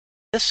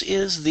This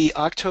is the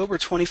October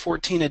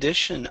 2014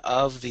 edition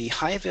of the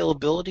High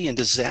Availability and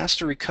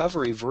Disaster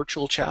Recovery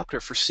virtual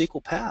chapter for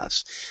SQL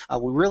Pass.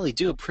 We really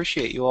do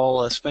appreciate you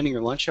all spending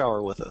your lunch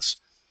hour with us.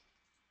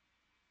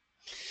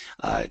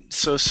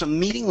 So some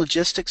meeting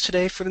logistics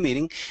today for the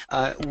meeting.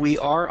 We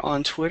are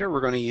on Twitter. We're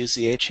going to use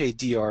the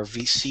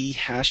HADRVC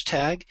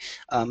hashtag.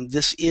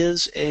 This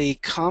is a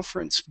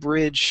conference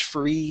bridge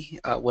free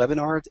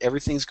webinar.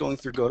 Everything's going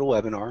through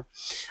GoToWebinar.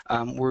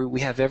 Where we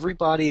have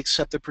everybody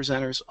except the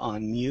presenters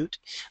on mute.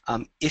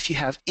 If you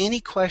have any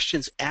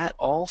questions at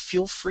all,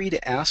 feel free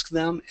to ask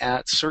them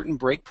at certain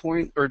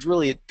breakpoint, or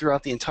really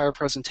throughout the entire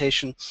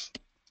presentation.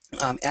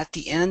 At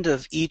the end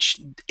of each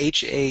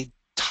HA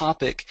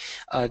topic,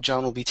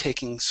 John will be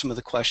taking some of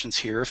the questions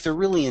here. If they're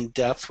really in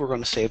depth, we're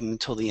going to save them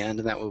until the end,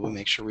 and that way we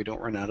make sure we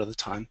don't run out of the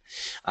time.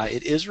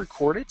 It is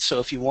recorded, so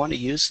if you want to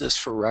use this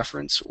for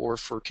reference or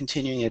for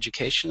continuing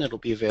education, it'll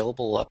be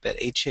available up at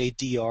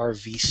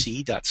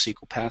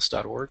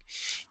hadrvc.sqlpass.org.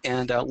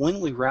 And when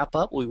we wrap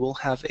up, we will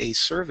have a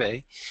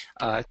survey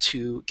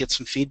to get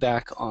some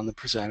feedback on the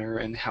presenter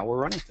and how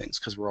we're running things,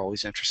 because we're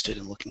always interested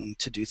in looking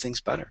to do things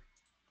better.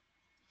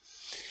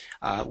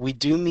 We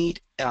do meet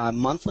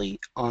monthly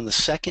on the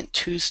second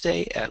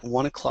Tuesday at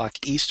 1 o'clock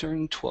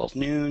Eastern, 12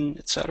 noon,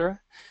 etc.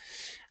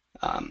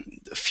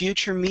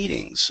 Future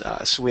meetings.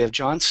 So we have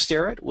John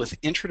Sterrett with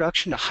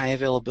Introduction to High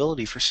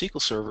Availability for SQL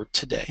Server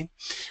today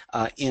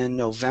in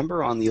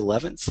November on the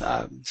 11th.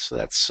 So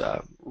that's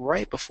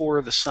right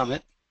before the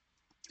summit.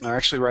 Or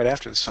actually right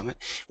after the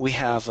summit. We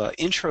have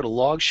Intro to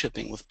Log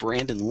Shipping with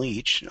Brandon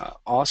Leach,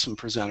 awesome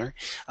presenter.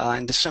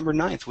 And December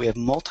 9th, we have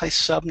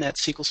Multi-Subnet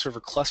SQL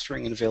Server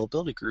Clustering and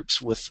Availability Groups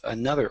with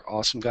another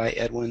awesome guy,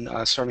 Edwin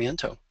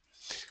Sarmiento.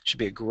 Should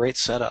be a great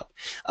setup.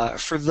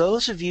 For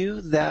those of you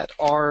that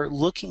are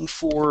looking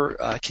for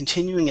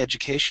continuing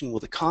education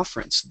with a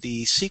conference,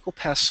 the SQL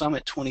Pass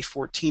Summit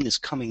 2014 is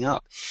coming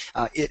up.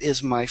 It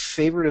is my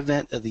favorite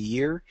event of the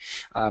year.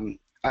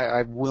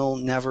 I will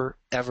never,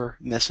 ever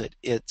miss it.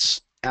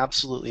 It's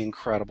absolutely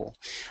incredible.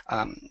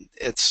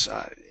 It's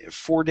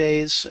 4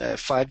 days,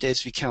 5 days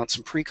if you count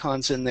some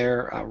pre-cons in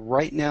there.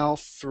 Right now,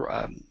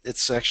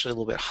 it's actually a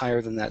little bit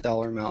higher than that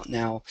dollar amount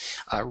now.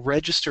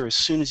 Register as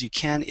soon as you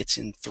can. It's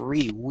in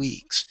 3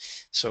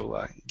 weeks.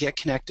 So get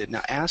connected.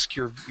 Now ask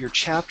your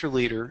chapter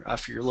leader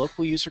for your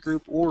local user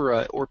group,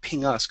 or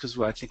ping us, because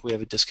I think we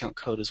have a discount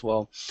code as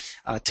well,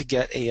 to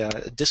get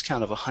a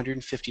discount of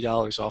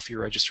 $150 off your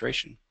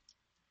registration.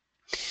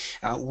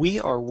 We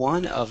are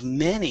one of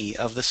many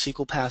of the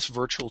SQL Pass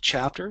virtual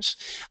chapters.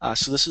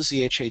 So this is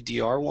the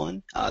HADR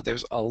one.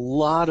 There's a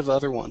lot of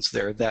other ones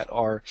there that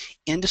are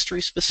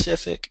industry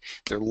specific,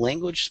 they're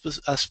language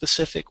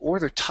specific, or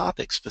they're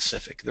topic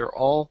specific. They're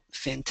all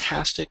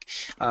fantastic.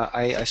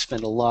 I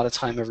spend a lot of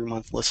time every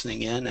month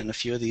listening in, and a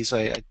few of these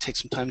I take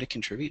some time to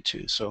contribute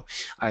to. So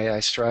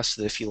I stress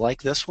that if you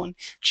like this one,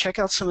 check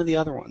out some of the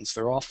other ones.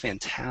 They're all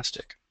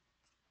fantastic.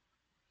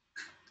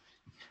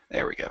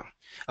 There we go.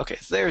 Okay,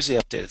 so there's the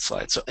updated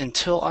slide. So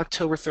until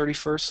October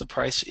 31st, the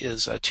price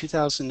is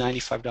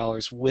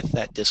 $2,095 with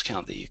that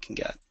discount that you can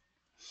get.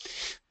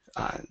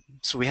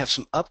 So we have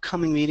some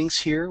upcoming meetings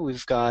here.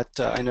 We've got,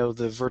 I know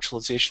the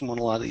virtualization one,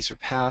 a lot of these are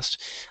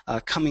past.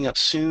 Coming up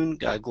soon,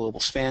 Global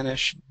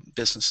Spanish,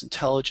 Business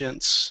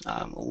Intelligence,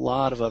 a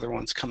lot of other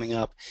ones coming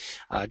up.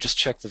 Just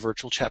check the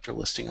virtual chapter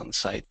listing on the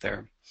site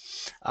there.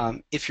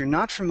 If you're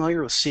not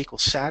familiar with SQL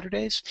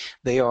Saturdays,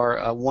 they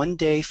are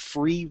one-day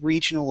free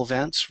regional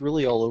events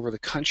really all over the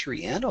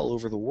country and all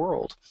over the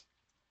world.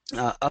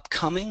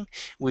 Upcoming,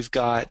 we've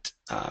got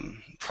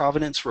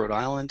Providence, Rhode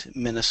Island,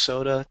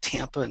 Minnesota,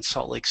 Tampa, and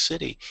Salt Lake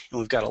City, and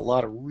we've got a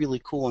lot of really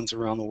cool ones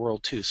around the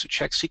world too. So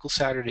check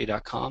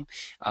SQLSaturday.com,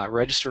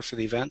 register for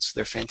the events.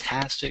 They're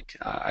fantastic.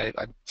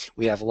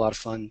 We have a lot of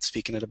fun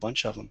speaking at a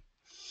bunch of them.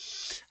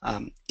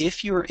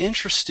 If you're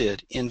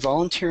interested in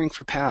volunteering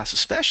for Pass,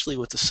 especially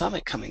with the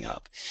summit coming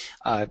up,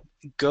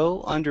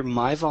 go under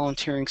My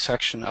Volunteering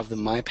section of the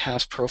My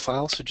Pass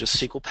profile, so just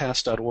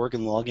sqlpass.org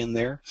and log in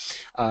there.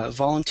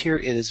 Volunteer.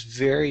 It is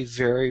very,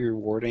 very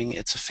rewarding.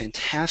 It's a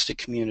fantastic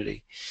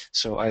community,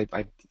 so I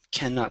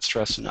cannot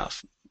stress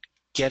enough.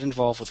 Get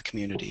involved with the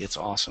community. It's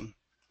awesome.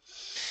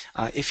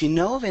 If you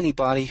know of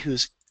anybody who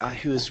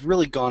has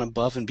really gone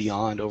above and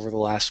beyond over the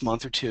last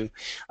month or two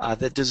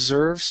that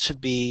deserves to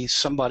be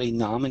somebody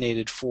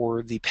nominated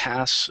for the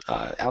Pass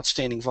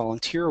Outstanding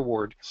Volunteer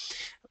Award,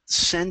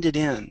 send it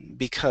in,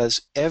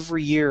 because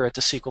every year at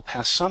the SQL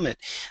Pass Summit,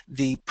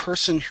 the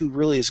person who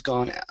really has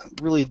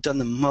really done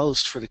the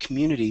most for the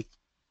community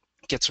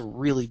gets a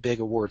really big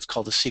award. It's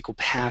called the SQL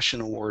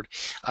Passion Award.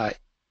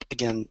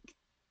 Again,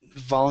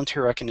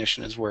 volunteer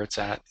recognition is where it's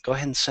at. Go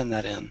ahead and send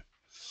that in.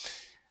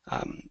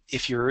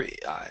 If you're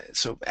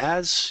so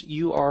as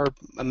you are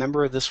a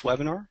member of this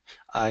webinar,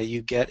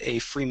 you get a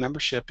free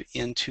membership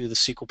into the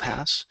SQL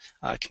Pass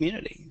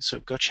community.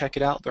 So go check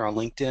it out. They're on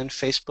LinkedIn,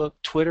 Facebook,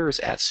 Twitter is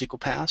 @SQL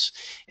Pass,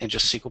 and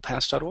just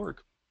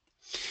sqlpass.org.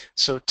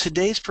 So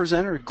today's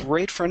presenter, a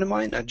great friend of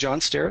mine, John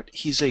Sterrett.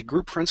 He's a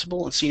group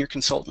principal and senior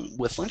consultant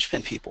with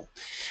Linchpin People.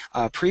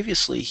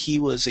 Previously, he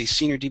was a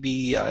senior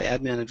DB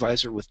admin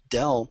advisor with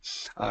Dell,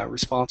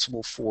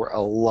 responsible for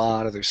a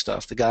lot of their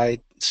stuff. The guy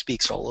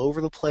speaks all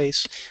over the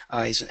place.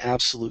 He's an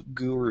absolute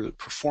guru at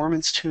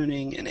performance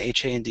tuning and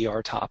HA and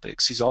DR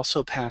topics. He's also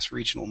a past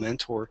regional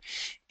mentor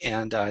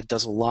and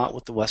does a lot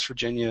with the West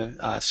Virginia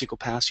SQL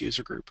Pass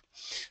user group.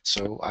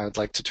 So I'd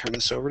like to turn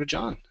this over to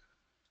John.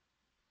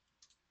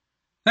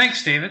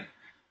 Thanks, David.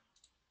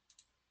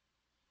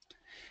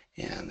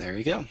 And there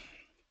you go.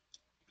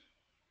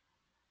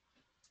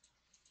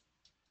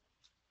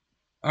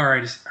 All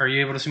right, are you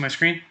able to see my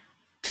screen?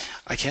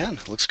 I can.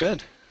 Looks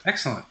good.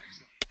 Excellent.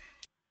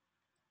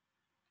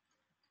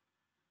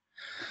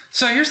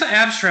 So here's the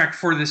abstract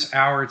for this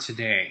hour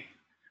today.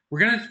 We're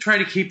going to try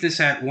to keep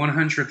this at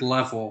 100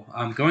 level.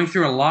 I'm going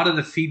through a lot of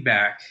the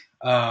feedback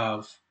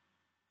of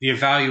the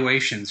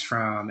evaluations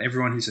from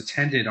everyone who's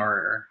attended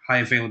our high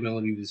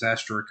availability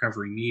disaster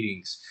recovery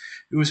meetings.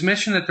 It was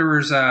mentioned that there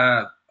was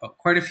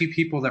quite a few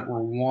people that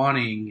were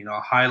wanting, a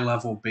high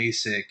level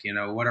basic,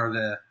 what are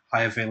the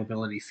high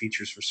availability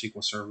features for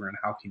SQL Server and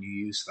how can you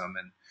use them,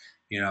 and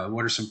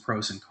what are some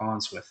pros and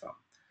cons with them.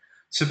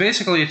 So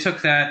basically, I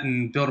took that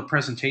and built a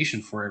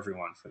presentation for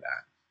everyone for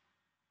that.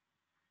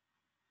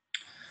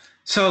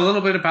 So a little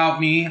bit about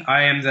me.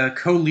 I am the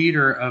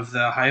co-leader of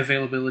the High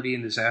Availability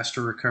and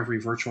Disaster Recovery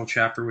virtual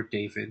chapter with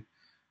David.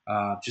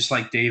 Just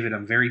like David,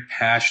 I'm very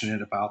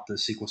passionate about the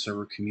SQL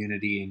Server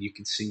community, and you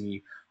can see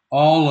me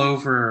all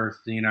over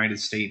the United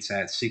States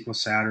at SQL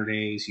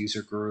Saturdays,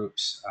 user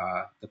groups,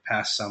 the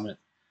past summit.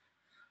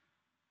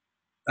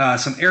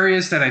 Some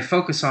areas that I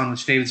focus on,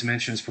 which David's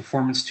mentioned, is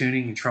performance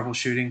tuning and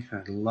troubleshooting.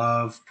 I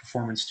love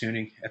performance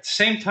tuning. At the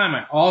same time,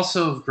 I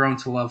also have grown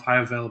to love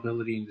high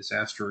availability and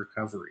disaster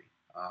recovery.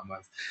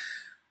 I've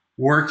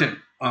worked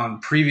on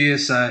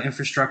previous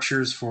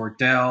infrastructures for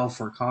Dell,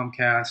 for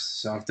Comcast.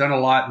 So I've done a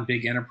lot in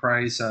big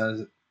enterprise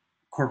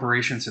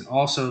corporations and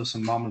also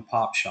some mom and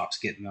pop shops,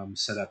 getting them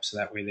set up so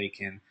that way they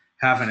can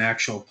have an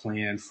actual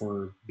plan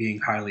for being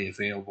highly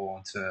available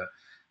and to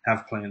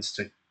have plans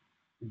to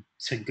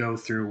go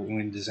through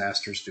when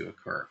disasters do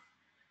occur.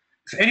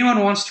 If anyone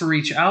wants to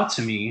reach out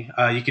to me,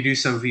 you can do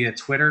so via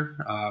Twitter.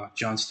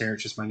 John Sterrett,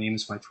 just my name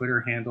is my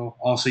Twitter handle.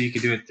 Also, you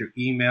can do it through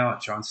email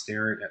at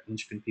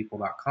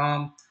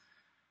johnsterrett@linchpinpeople.com.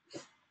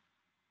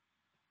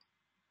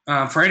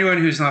 For anyone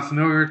who's not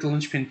familiar with the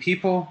Linchpin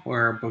People,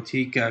 we're a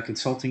boutique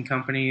consulting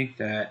company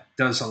that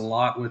does a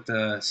lot with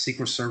the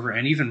SQL Server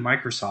and even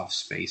Microsoft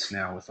space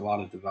now with a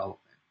lot of development.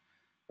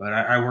 But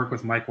I work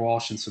with Mike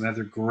Walsh and some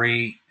other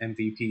great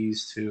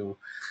MVPs to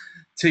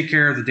take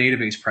care of the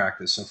database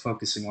practice, so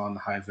focusing on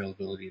the high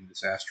availability and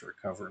disaster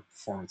recovery and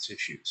performance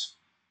issues.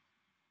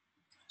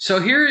 So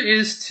here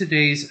is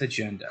today's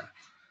agenda.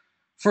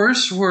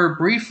 First, we're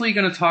briefly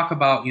going to talk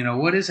about,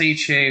 what is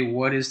HA,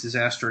 what is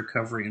disaster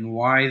recovery, and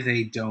why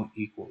they don't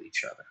equal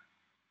each other.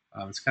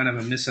 It's kind of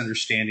a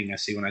misunderstanding I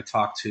see when I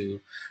talk to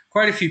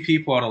quite a few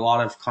people at a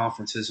lot of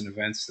conferences and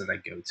events that I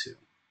go to.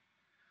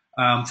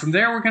 From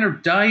there, we're going to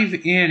dive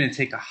in and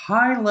take a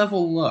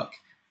high-level look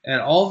at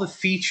all the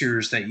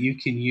features that you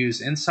can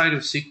use inside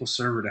of SQL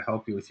Server to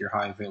help you with your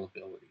high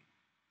availability.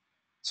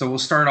 So we'll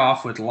start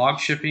off with log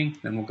shipping,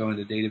 then we'll go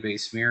into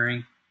database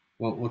mirroring.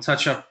 We'll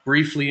touch up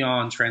briefly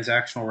on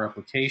transactional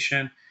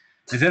replication,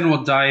 and then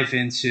we'll dive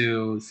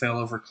into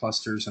failover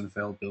clusters and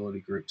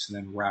availability groups, and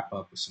then wrap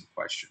up with some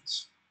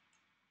questions.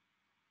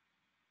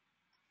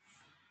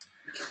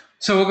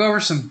 So we'll go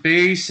over some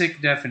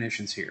basic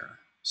definitions here.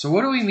 So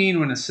what do we mean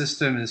when a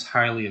system is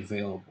highly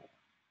available?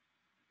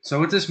 So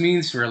what this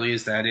means really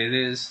is that it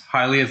is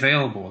highly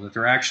available, that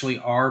there actually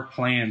are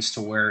plans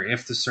to where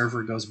if the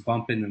server goes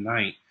bump in the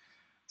night,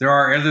 there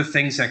are other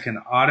things that can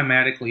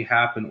automatically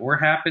happen or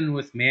happen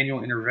with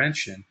manual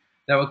intervention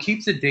that will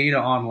keep the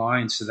data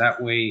online so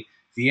that way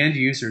the end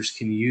users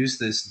can use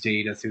this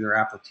data through their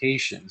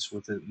applications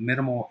with a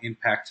minimal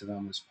impact to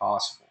them as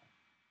possible.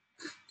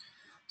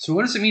 So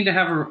what does it mean to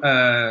have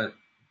a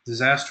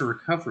disaster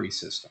recovery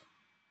system?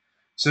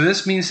 So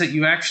this means that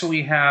you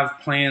actually have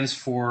plans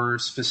for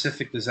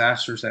specific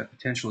disasters that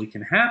potentially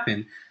can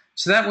happen.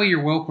 So that way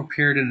you're well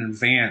prepared in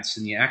advance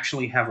and you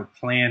actually have a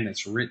plan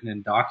that's written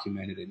and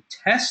documented and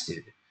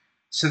tested.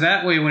 So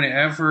that way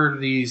whenever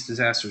these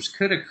disasters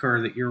could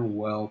occur that you're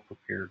well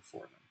prepared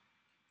for them.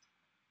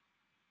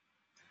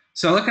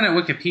 So looking at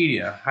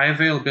Wikipedia, high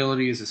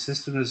availability is a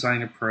system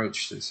design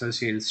approach to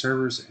associated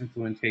servers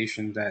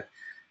implementation that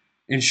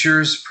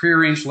ensures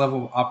prearranged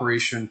level of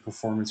operation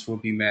performance will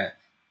be met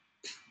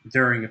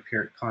during a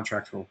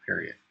contractual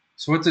period.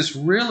 So what this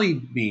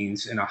really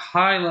means in a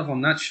high-level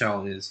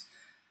nutshell is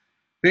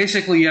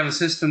basically you have a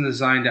system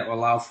designed that will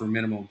allow for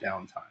minimal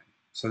downtime.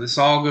 So this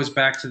all goes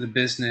back to the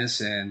business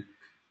and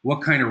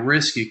what kind of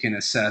risk you can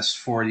assess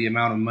for the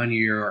amount of money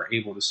you're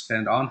able to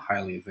spend on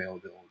highly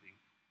availability.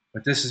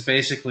 But this is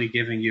basically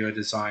giving you a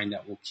design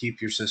that will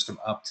keep your system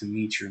up to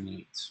meet your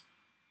needs.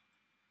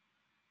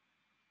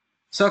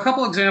 So a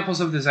couple examples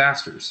of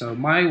disasters. So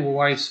my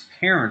wife's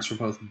parents were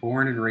both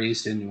born and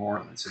raised in New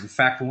Orleans. In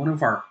fact, one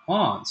of our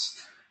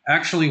aunts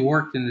actually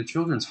worked in the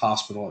children's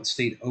hospital that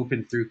stayed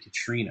open through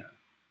Katrina.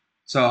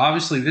 So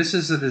obviously, this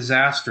is a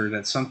disaster.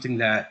 That's something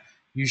that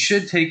you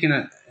should take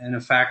in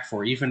effect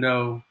for, even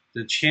though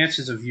the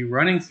chances of you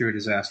running through a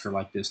disaster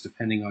like this,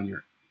 depending on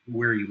your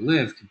where you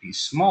live, could be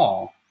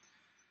small.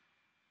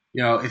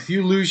 If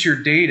you lose your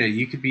data,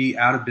 you could be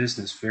out of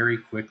business very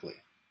quickly.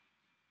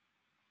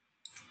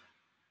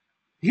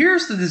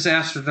 Here's the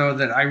disaster, though,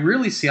 that I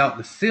really see out in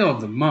the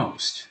field the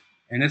most,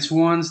 and it's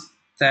ones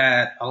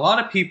that a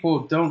lot of people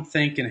don't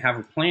think and have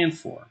a plan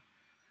for.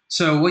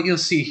 So what you'll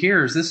see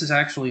here is this is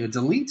actually a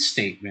delete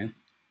statement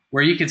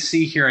where you can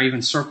see here I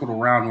even circled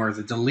around where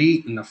the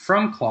delete and the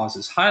from clause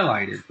is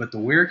highlighted, but the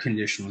where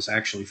condition was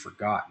actually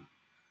forgotten.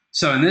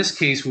 So in this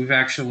case, we've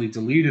actually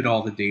deleted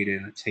all the data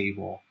in a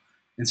table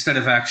instead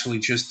of actually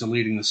just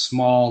deleting the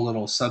small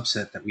little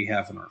subset that we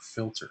have in our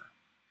filter.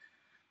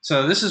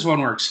 So this is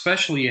one where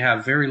especially you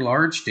have very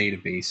large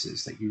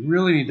databases that you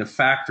really need to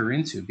factor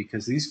into,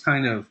 because these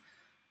kind of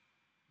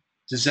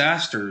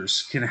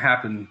disasters can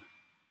happen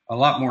a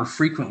lot more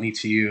frequently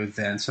to you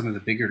than some of the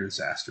bigger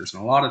disasters.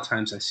 And a lot of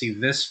times I see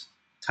this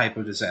type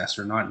of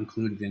disaster not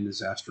included in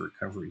disaster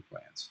recovery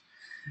plans.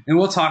 And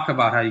we'll talk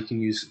about how you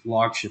can use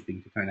log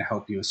shipping to kind of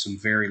help you with some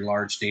very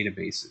large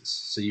databases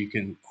so you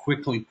can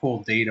quickly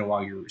pull data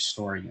while you're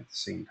restoring at the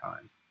same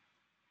time.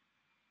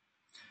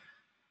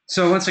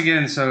 So once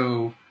again,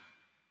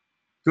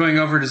 going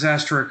over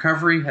disaster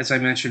recovery, as I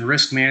mentioned,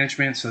 risk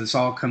management. So this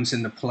all comes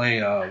into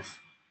play of,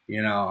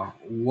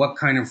 what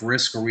kind of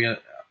risk are we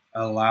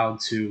allowed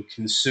to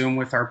consume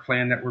with our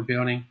plan that we're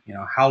building?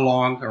 How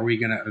long are we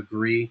going to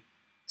agree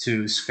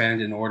to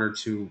spend in order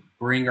to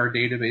bring our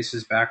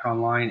databases back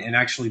online and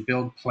actually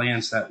build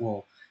plans that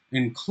will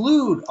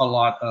include a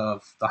lot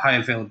of the high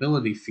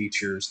availability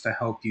features to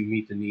help you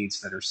meet the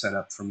needs that are set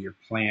up from your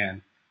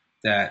plan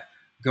that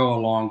go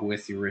along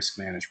with your risk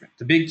management.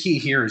 The big key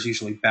here is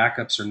usually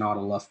backups are not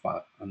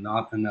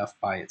enough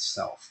by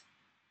itself.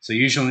 So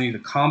you usually need a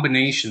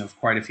combination of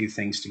quite a few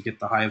things to get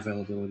the high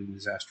availability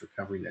disaster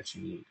recovery that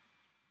you need.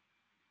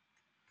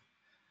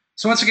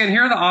 So once again,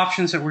 here are the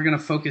options that we're going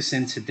to focus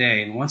in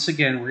today. And once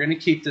again, we're going to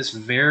keep this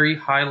very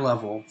high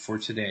level for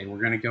today. We're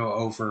going to go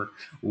over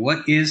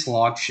what is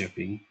log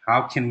shipping,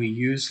 how can we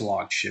use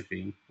log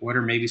shipping, what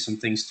are maybe some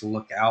things to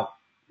look out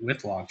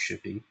with log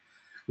shipping.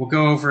 We'll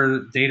go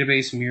over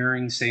database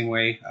mirroring the same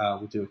way.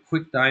 We'll do a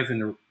quick dive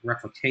into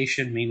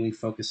replication, mainly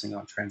focusing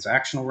on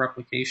transactional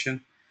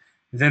replication.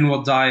 Then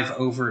we'll dive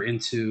over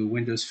into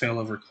Windows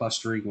failover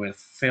clustering with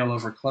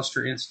failover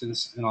cluster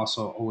instance and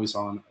also always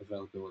on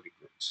availability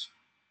groups.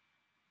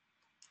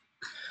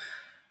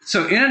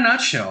 So in a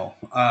nutshell,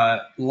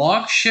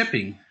 log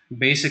shipping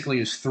basically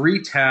is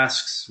 3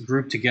 tasks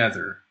grouped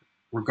together,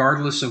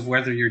 regardless of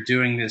whether you're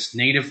doing this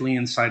natively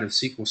inside of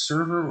SQL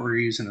Server or you're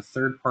using a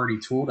third-party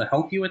tool to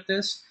help you with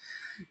this.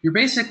 You're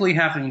basically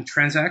having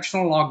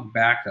transactional log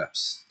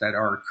backups that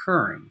are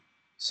occurring.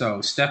 So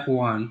step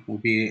 1 will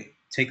be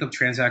take a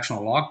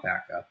transactional log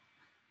backup.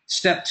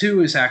 Step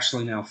 2 is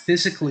actually now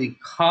physically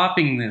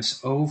copying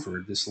this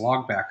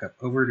log backup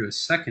over to a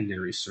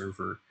secondary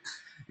server.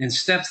 And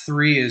step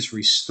 3 is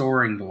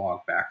restoring the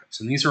log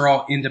backups. And these are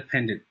all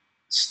independent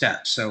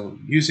steps. So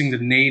using the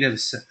native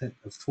set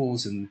of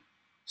tools in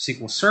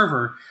SQL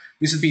Server,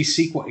 these would be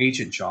SQL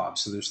agent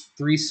jobs. So there's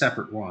 3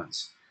 separate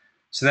ones.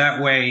 So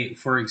that way,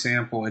 for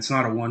example, it's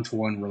not a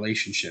one-to-one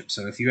relationship.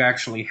 So if you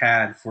actually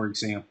had, for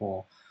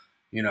example,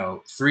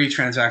 3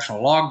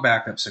 transactional log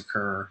backups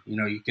occur,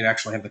 you could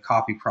actually have the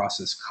copy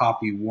process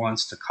copy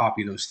once to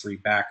copy those 3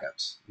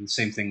 backups. And the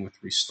same thing with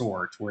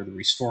restore, to where the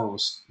restore will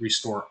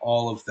restore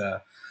all of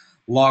the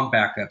log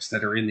backups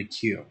that are in the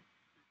queue.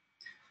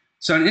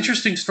 So an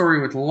interesting story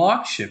with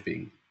log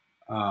shipping.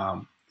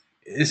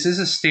 This is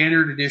a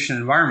standard edition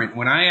environment.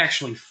 When I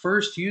actually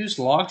first used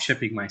log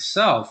shipping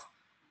myself,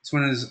 it's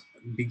when it was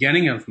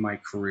beginning of my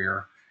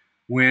career,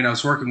 when I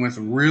was working with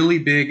a really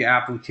big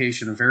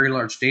application, a very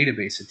large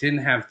database. It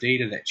didn't have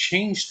data that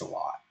changed a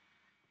lot.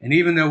 And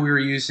even though we were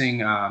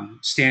using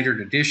standard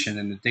edition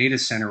and the data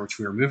center which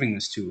we were moving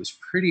this to was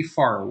pretty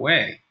far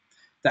away,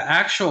 the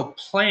actual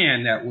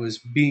plan that was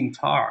being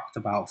talked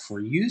about for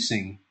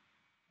using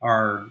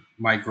our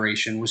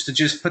migration was to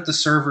just put the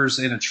servers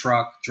in a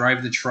truck,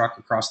 drive the truck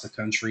across the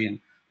country, and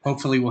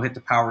hopefully we'll hit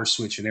the power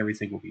switch and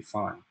everything will be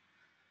fine.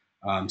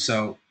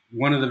 So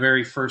one of the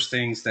very first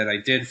things that I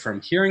did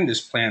from hearing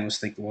this plan was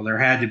think, well, there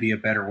had to be a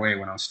better way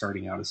when I was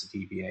starting out as a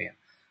DBA. And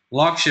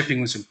log shipping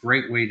was a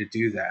great way to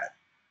do that.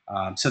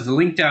 So the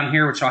link down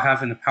here, which I'll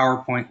have in the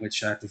PowerPoint,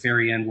 which at the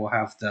very end we'll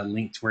have the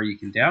link to where you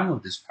can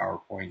download this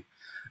PowerPoint.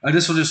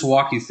 This will just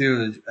walk you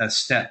through a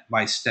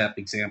step-by-step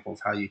example of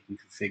how you can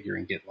configure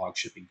and get log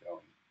shipping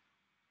going.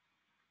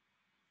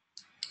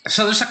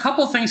 So there's a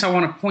couple things I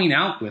want to point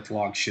out with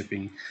log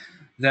shipping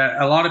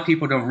that a lot of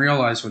people don't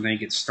realize when they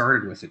get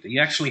started with it. You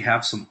actually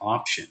have some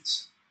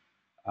options.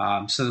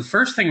 So the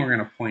first thing we're going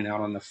to point out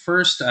on the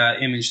first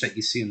image that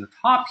you see in the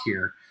top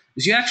here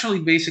is you actually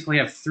basically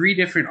have three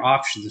different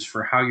options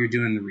for how you're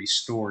doing the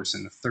restores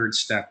in the third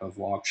step of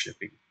log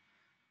shipping.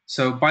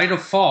 So by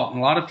default, a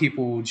lot of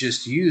people will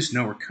just use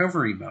no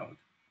recovery mode.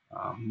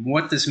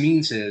 What this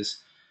means is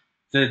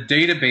the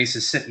database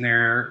is sitting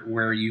there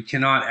where you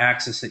cannot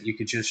access it.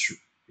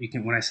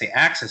 When I say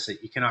access it,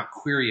 you cannot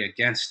query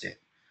against it.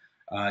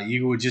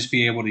 You would just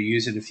be able to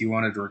use it if you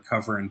wanted to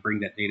recover and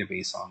bring that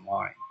database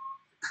online.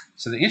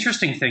 So the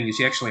interesting thing is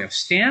you actually have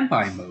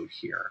standby mode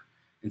here.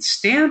 And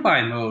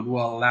standby mode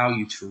will allow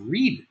you to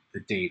read the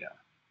data.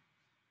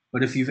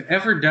 But if you've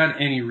ever done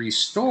any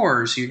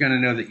restores, you're going to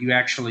know that you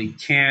actually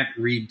can't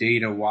read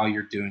data while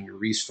you're doing your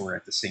restore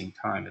at the same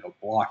time. It'll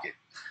block it.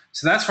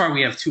 So that's why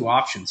we have two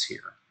options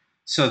here.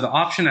 So the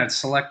option that's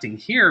selecting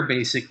here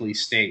basically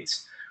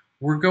states,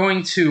 we're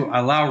going to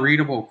allow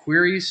readable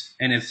queries,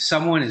 and if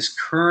someone is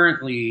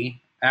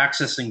currently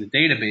accessing the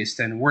database,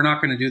 then we're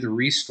not going to do the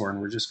restore,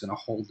 and we're just going to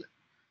hold it.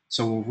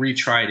 So we'll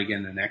retry it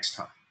again the next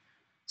time.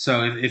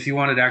 So if you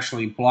wanted to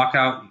actually block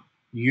out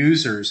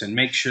users and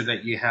make sure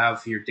that you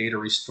have your data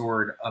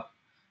restored up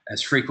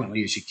as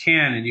frequently as you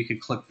can, and you could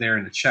click there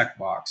in the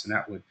checkbox, and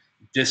that would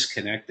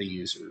disconnect the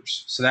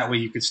users. So that way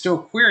you could still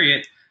query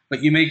it,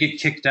 but you may get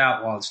kicked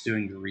out while it's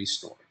doing the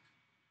restore.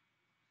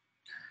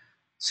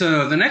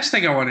 So the next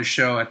thing I want to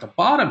show at the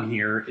bottom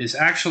here is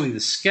actually the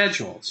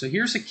schedule. So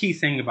here's a key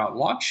thing about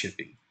log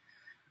shipping.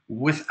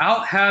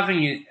 Without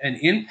having an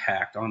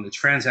impact on the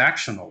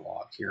transactional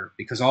log here,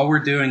 because all we're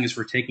doing is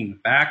we're taking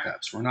the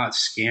backups. We're not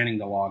scanning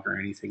the log or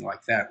anything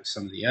like that with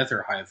some of the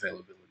other high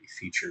availability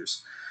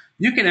features.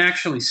 You can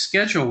actually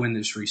schedule when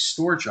this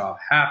restore job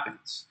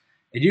happens.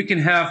 And you can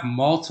have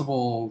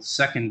multiple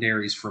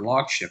secondaries for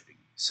log shipping.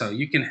 So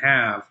you can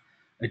have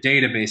a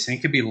database, and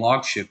it could be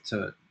log shipped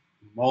to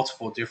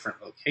multiple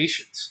different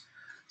locations.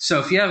 So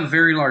if you have a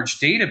very large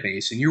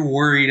database and you're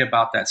worried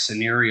about that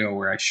scenario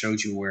where I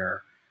showed you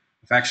where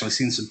I've actually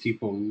seen some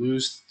people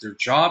lose their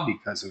job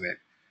because of it,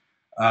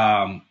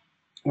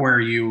 where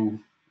you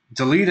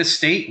delete a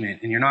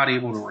statement and you're not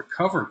able to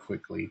recover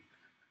quickly,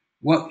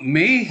 what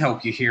may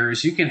help you here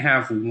is you can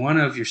have one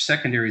of your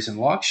secondaries in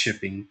log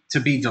shipping to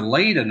be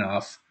delayed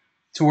enough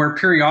to where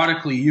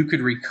periodically you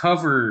could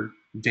recover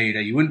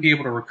data. You wouldn't be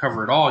able to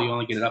recover it all. You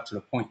only get it up to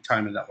the point in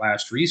time of that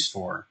last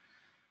restore.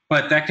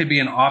 But that could be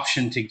an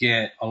option to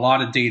get a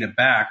lot of data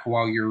back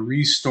while you're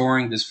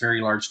restoring this very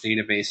large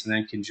database, and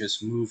then can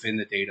just move in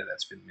the data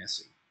that's been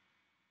missing.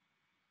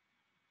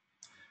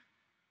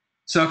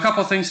 So a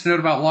couple of things to note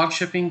about log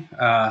shipping.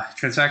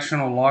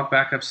 Transactional log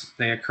backups,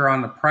 they occur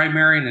on the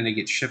primary and then they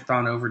get shipped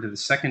on over to the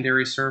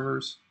secondary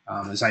servers.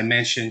 As I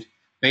mentioned,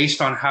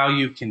 based on how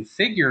you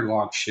configure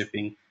log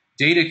shipping,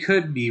 data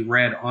could be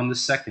read on the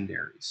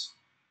secondaries.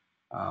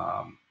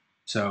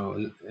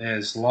 So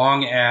as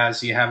long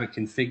as you have it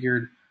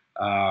configured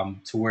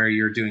to where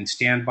you're doing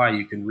standby,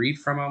 you can read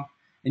from them.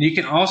 And you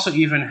can also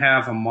even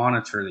have a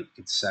monitor that you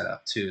could set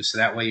up too. So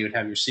that way you would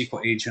have your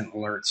SQL agent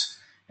alerts,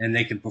 and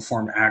they can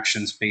perform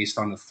actions based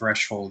on the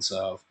thresholds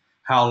of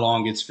how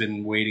long it's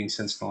been waiting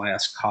since the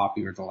last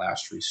copy or the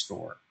last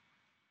restore.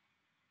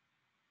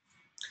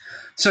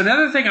 So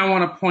another thing I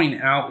want to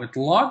point out with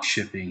log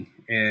shipping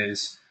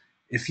is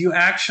if you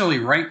actually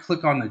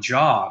right-click on the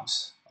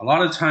jobs, a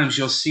lot of times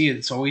you'll see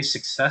it's always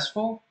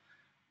successful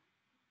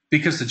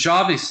because the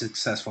job is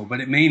successful,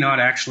 but it may not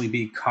actually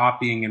be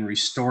copying and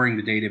restoring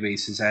the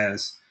databases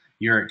as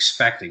you're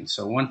expecting.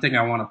 So one thing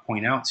I want to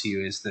point out to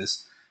you is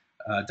this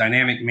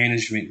dynamic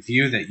management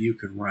view that you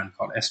could run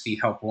called SB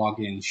Help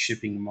Login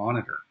Shipping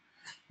Monitor,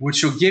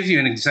 which will give you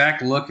an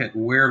exact look at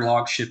where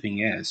log shipping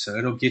is. So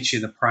it'll get you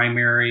the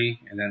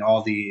primary and then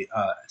all the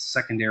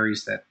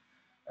secondaries that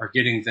are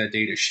getting the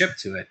data shipped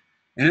to it.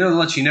 And it'll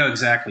let you know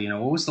exactly,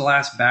 what was the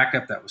last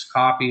backup that was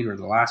copied or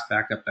the last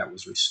backup that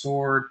was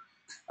restored,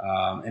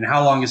 and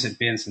how long has it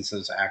been since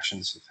those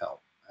actions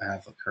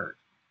have occurred.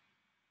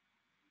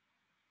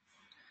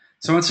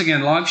 So once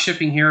again, log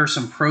shipping, here are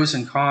some pros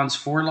and cons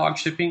for log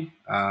shipping.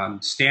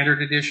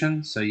 Standard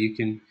edition, so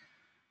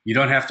you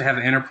don't have to have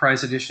an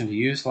enterprise edition to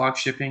use log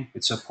shipping.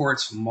 It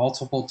supports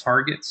multiple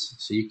targets,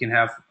 so you can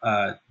have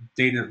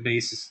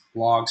database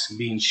logs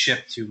being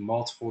shipped to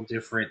multiple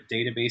different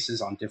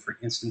databases on different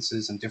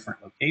instances and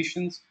different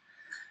locations.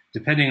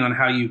 Depending on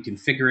how you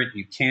configure it,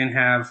 you can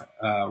have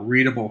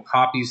readable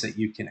copies that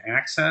you can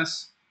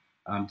access,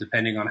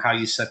 depending on how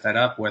you set that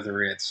up,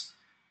 whether it's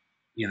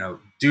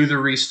do the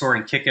restore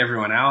and kick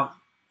everyone out,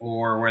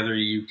 or whether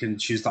you can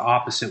choose the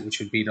opposite, which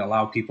would be to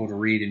allow people to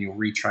read and you'll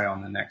retry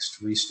on the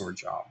next restore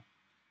job.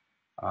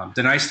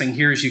 The nice thing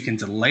here is you can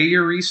delay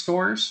your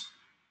restores.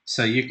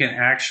 So you can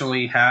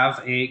actually have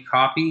a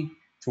copy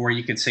to where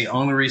you can say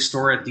only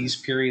restore at these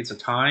periods of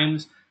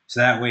times.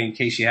 So that way, in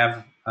case you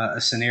have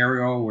a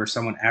scenario where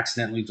someone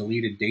accidentally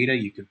deleted data,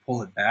 you could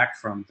pull it back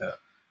from the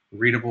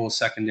readable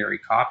secondary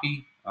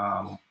copy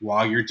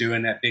while you're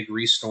doing that big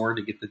restore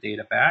to get the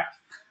data back.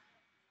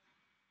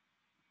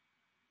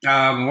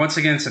 Once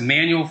again, it's a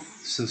manual.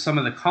 So some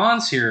of the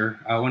cons here,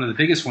 one of the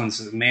biggest ones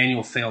is the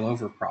manual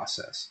failover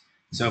process.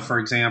 So for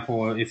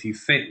example, if you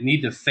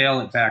need to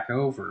fail it back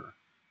over,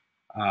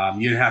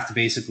 You'd have to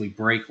basically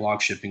break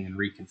log shipping and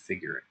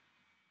reconfigure it.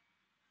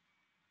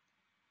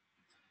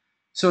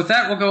 So with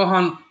that,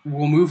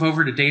 we'll move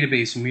over to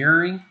database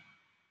mirroring.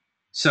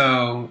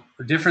 So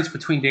the difference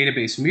between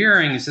database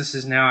mirroring is this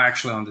is now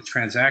actually on the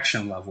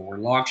transaction level where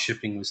log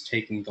shipping was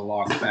taking the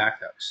log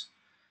backups.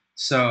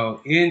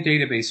 So in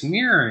database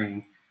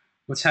mirroring,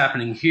 what's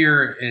happening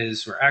here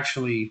is we're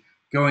actually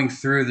going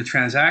through the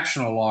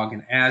transactional log,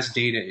 and as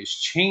data is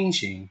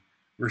changing,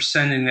 we're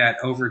sending that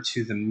over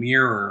to the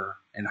mirror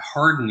and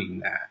hardening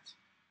that.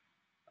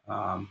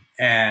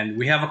 And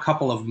we have a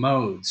couple of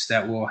modes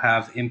that will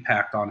have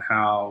impact on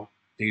how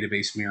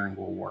database mirroring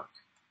will work.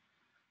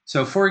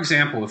 So for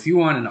example, if you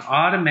want an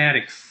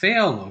automatic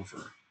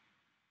failover,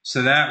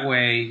 so that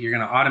way you're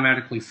going to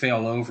automatically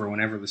fail over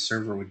whenever the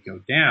server would go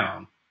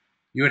down,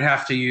 you would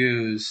have to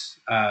use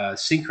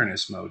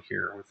synchronous mode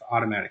here with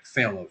automatic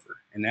failover.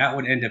 And that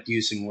would end up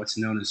using what's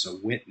known as a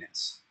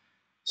witness.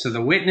 So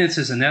the witness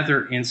is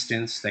another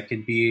instance that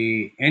could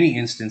be any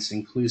instance,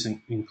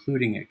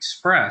 including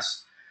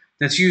Express,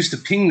 that's used to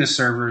ping the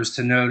servers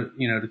to know,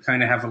 to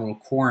kind of have a little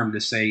quorum to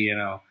say,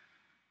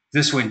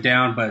 this went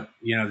down, but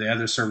the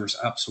other server's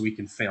up, so we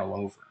can fail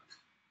over.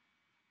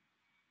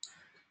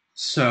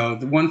 So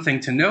the one thing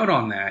to note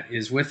on that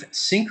is with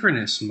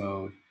synchronous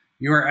mode,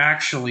 you're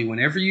actually,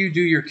 whenever you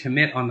do your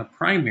commit on the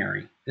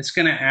primary, it's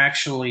going to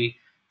actually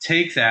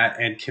take that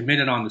and commit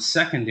it on the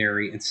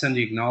secondary and send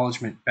the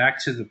acknowledgement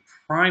back to the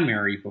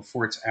primary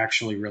before it's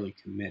actually really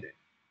committed.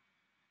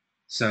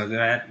 So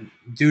that,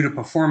 due to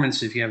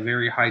performance, if you have a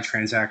very high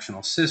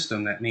transactional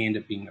system, that may end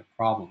up being a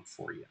problem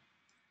for you.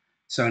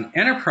 So in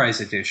Enterprise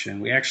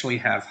Edition, we actually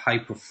have high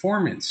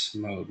performance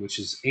mode, which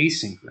is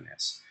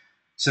asynchronous.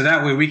 So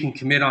that way we can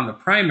commit on the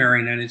primary,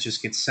 and then it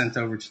just gets sent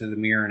over to the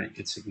mirror and it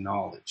gets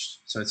acknowledged.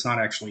 So it's not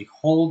actually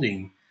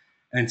holding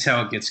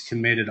until it gets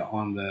committed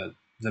on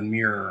the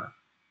mirror.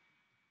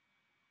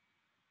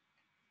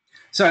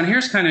 So, and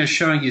here's kind of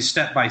showing you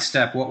step by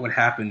step what would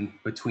happen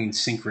between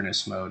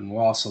synchronous mode, and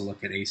we'll also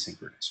look at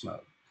asynchronous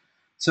mode.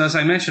 So as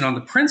I mentioned on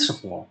the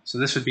principal, so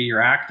this would be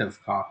your active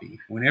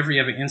copy. Whenever you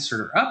have an insert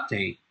or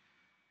update,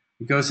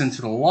 it goes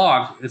into the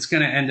log, it's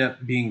going to end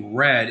up being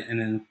read and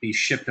then be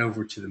shipped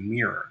over to the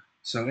mirror.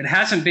 So it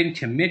hasn't been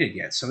committed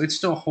yet, so it's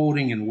still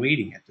holding and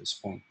waiting at this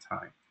point in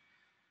time.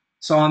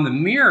 So on the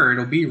mirror,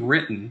 it'll be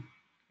written,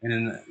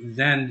 and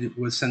then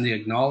we'll send the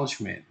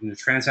acknowledgement, and the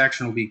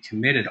transaction will be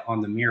committed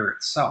on the mirror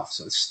itself.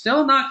 So it's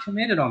still not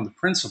committed on the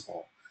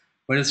principal,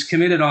 but it's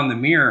committed on the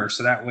mirror,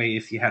 so that way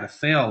if you had a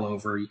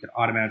failover, you could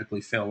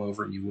automatically fail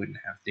over and you wouldn't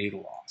have data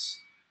loss.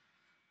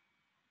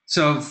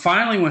 So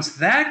finally, once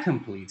that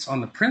completes on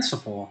the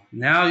principal,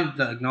 now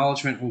the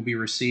acknowledgement will be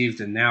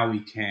received, and now we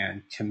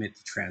can commit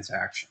the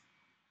transaction.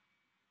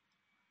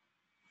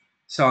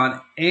 So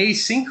on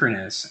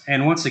asynchronous,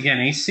 and once again,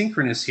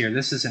 asynchronous here,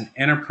 this is an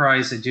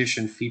Enterprise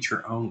Edition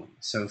feature only.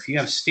 So if you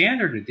have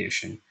Standard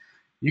Edition,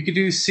 you could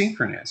do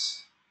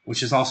synchronous,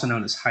 which is also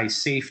known as high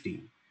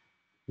safety,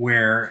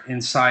 where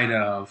inside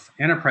of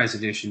Enterprise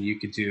Edition, you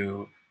could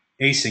do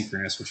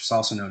asynchronous, which is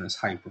also known as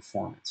high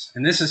performance.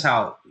 And this is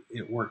how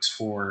it works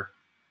for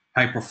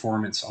high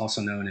performance,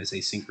 also known as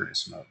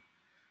asynchronous mode.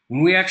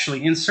 When we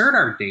actually insert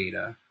our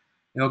data,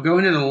 it'll go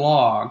into the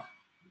log,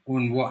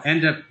 when we'll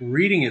end up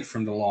reading it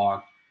from the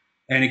log,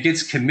 and it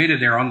gets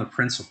committed there on the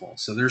principal.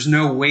 So there's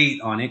no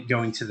wait on it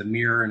going to the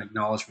mirror and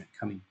acknowledgement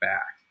coming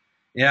back.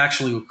 It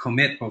actually will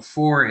commit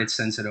before it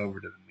sends it over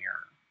to the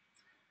mirror.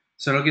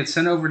 So it'll get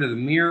sent over to the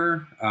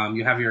mirror.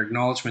 You have your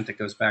acknowledgement that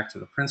goes back to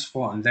the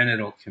principal, and then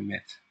it'll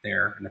commit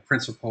there, and the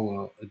principal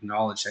will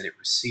acknowledge that it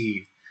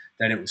received,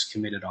 that it was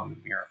committed on the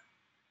mirror.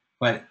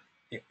 But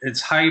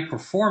it's high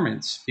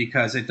performance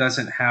because it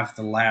doesn't have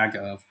the lag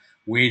of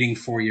waiting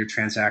for your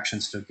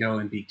transactions to go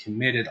and be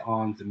committed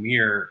on the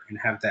mirror and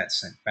have that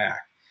sent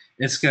back.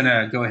 It's going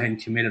to go ahead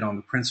and commit it on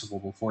the principal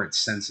before it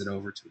sends it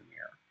over to the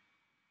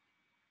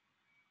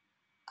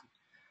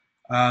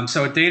mirror.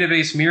 So at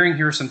database mirroring,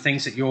 here are some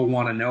things that you'll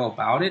want to know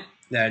about it.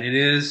 That it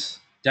is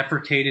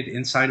deprecated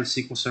inside of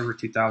SQL Server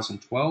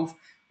 2012,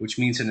 which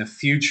means in a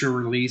future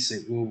release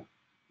it will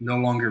no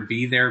longer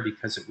be there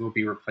because it will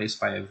be replaced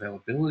by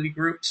availability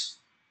groups.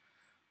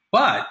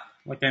 But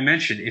like I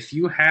mentioned, if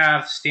you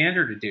have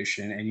Standard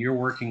Edition and you're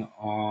working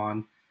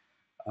on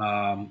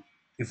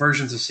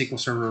versions of SQL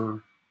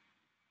Server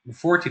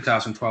before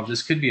 2012,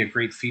 this could be a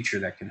great feature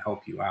that can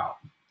help you out.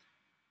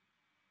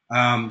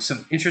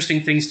 Some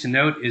interesting things to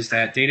note is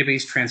that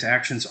database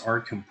transactions are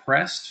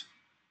compressed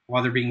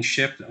while they're being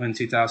shipped in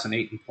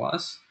 2008 and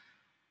plus.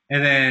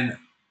 And then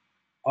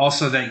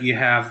also that you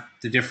have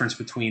the difference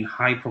between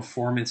high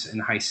performance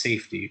and high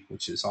safety,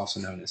 which is also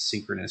known as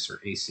synchronous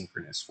or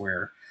asynchronous,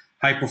 where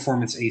high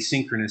performance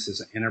asynchronous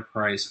is an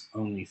enterprise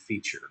only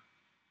feature.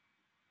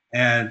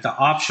 And the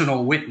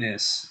optional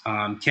witness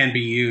can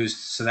be used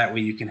so that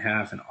way you can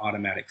have an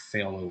automatic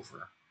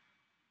failover.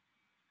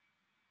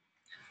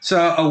 So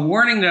a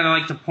warning that I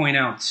like to point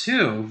out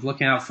too,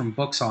 looking out from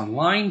books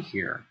online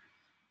here,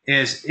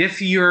 is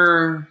if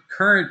your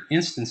current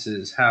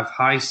instances have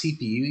high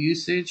CPU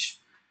usage,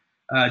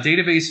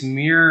 database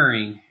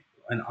mirroring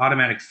an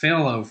automatic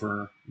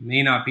failover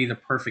may not be the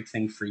perfect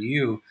thing for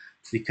you,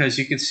 because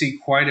you can see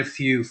quite a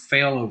few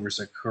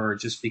failovers occur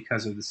just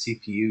because of the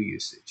CPU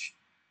usage.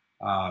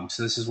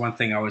 So this is one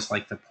thing I always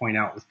like to point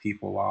out with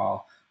people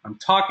while I'm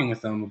talking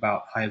with them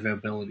about high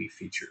availability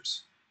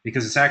features,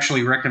 because it's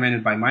actually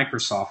recommended by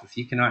Microsoft. If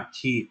you cannot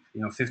keep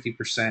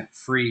 50%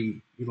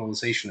 free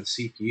utilization of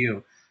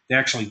CPU, they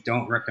actually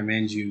don't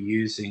recommend you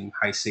using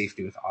high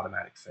safety with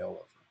automatic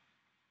failover.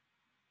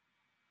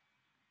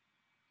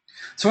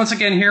 So once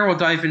again, here we'll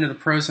dive into the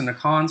pros and the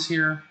cons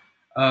here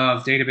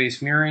of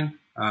database mirroring.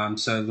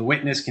 So the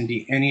witness can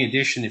be any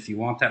edition if you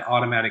want that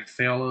automatic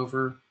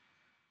failover.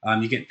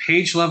 You get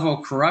page level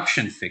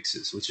corruption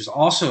fixes, which is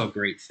also a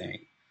great thing.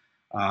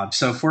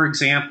 So for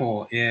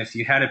example, if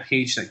you had a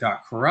page that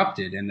got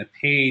corrupted and the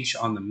page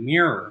on the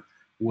mirror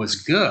was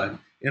good,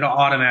 it'll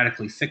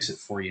automatically fix it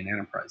for you in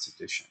Enterprise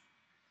Edition.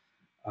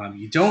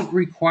 You don't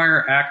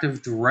require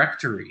Active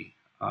Directory.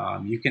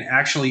 You can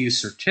actually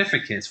use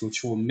certificates,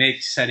 which will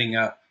make setting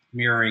up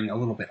mirroring a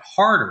little bit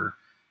harder,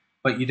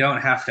 but you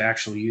don't have to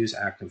actually use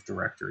Active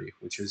Directory,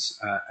 which is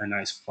a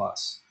nice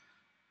plus.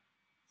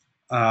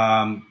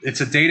 It's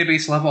a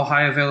database level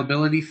high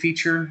availability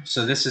feature.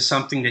 So this is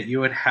something that you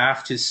would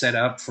have to set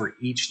up for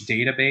each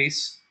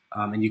database.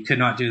 And you could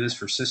not do this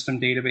for system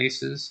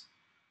databases.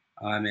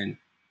 And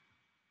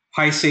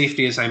high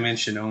safety, as I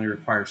mentioned, only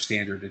requires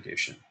standard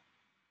edition.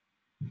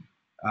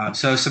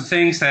 So some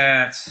things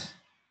that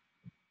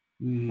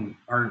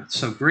aren't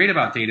so great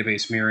about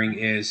database mirroring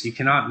is you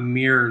cannot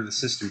mirror the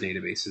system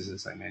databases,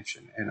 as I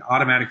mentioned. And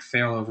automatic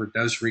failover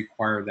does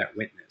require that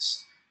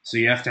witness. So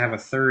you have to have a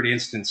third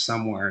instance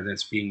somewhere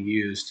that's being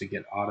used to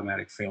get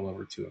automatic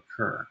failover to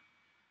occur.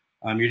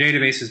 Your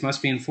databases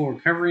must be in full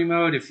recovery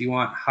mode. If you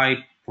want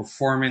high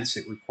performance,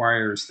 it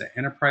requires the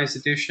Enterprise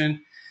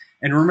Edition.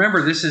 And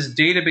remember, this is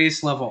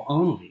database level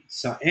only.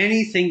 So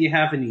anything you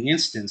have in the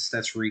instance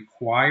that's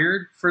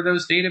required for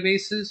those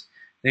databases,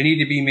 they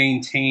need to be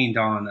maintained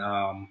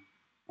on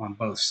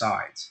both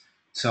sides.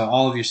 So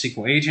all of your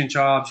SQL agent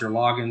jobs, your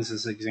logins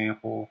as an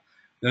example,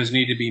 those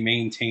need to be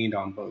maintained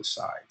on both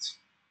sides.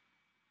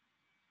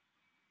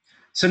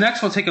 So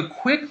next we'll take a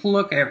quick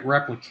look at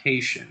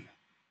replication.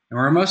 And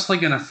we're mostly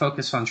going to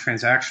focus on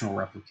transactional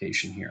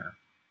replication here.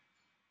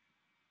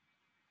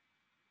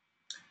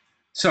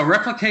 So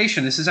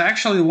replication, this is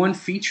actually one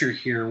feature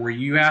here where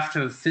you have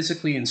to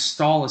physically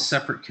install a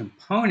separate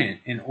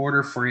component in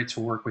order for it to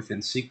work within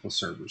SQL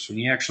Server. So when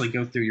you actually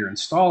go through your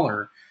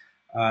installer,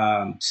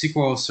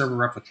 SQL Server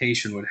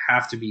replication would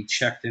have to be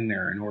checked in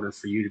there in order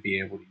for you to be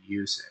able to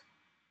use it.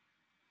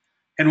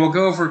 And we'll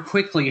go over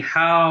quickly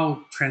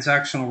how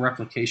transactional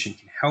replication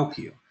can help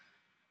you.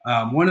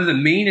 One of the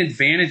main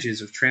advantages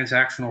of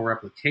transactional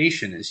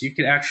replication is you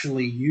could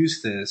actually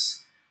use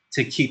this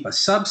to keep a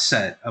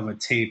subset of a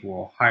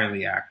table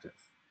highly active.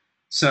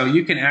 So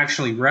you can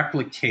actually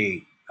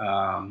replicate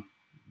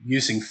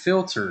using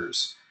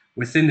filters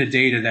within the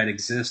data that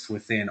exists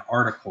within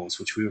articles,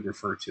 which we would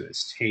refer to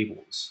as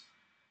tables.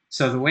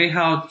 So the way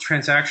how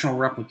transactional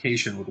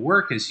replication would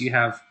work is you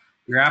have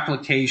your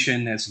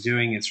application that's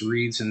doing its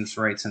reads and its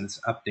writes and its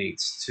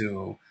updates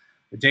to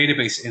a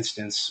database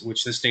instance,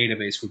 which this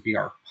database would be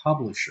our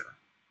publisher.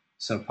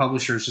 So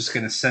publisher is just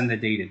going to send the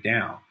data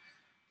down.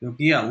 There'll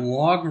be a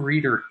log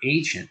reader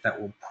agent that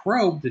will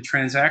probe the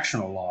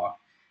transactional log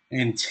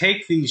and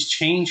take these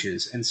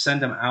changes and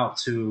send them out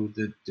to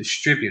the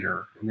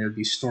distributor, and they'll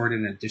be stored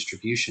in a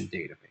distribution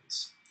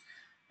database.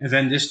 And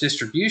then this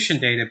distribution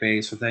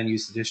database will then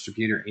use the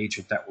distributor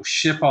agent that will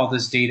ship all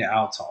this data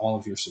out to all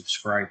of your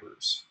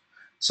subscribers.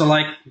 So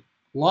like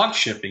log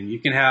shipping, you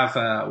can have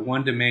a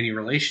one-to-many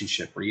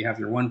relationship where you have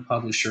your one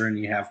publisher and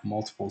you have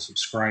multiple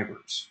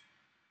subscribers.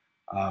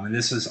 And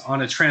this is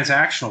on a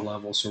transactional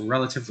level, so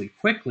relatively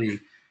quickly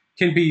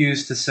can be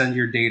used to send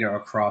your data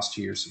across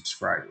to your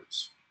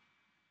subscribers.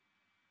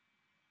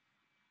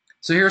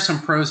 So here are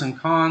some pros and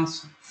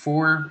cons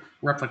for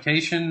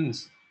replication,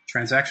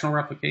 transactional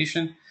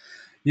replication.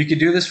 You could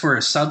do this for a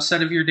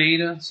subset of your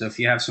data. So if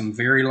you have some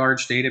very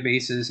large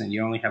databases and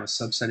you only have a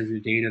subset of your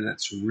data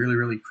that's really,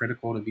 really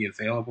critical to be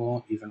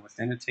available even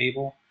within a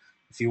table,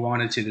 if you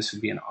wanted to, this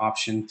would be an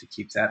option to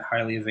keep that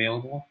highly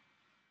available.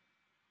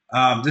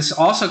 This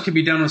also could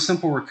be done with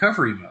simple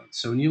recovery mode.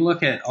 So when you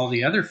look at all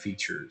the other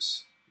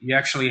features, you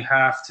actually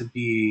have to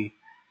be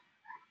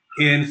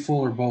in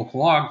full or bulk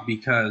log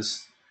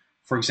because,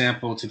 for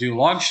example, to do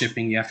log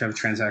shipping, you have to have a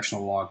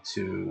transactional log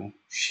to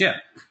ship.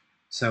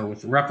 So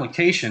with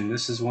replication,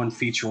 this is one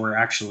feature where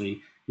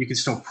actually you can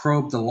still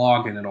probe the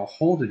log and it'll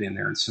hold it in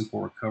there in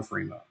simple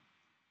recovery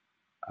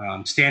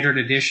mode. Standard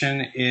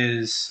edition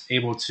is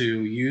able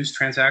to use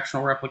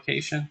transactional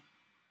replication.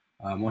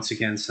 Once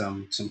again,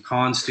 some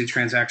cons to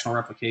transactional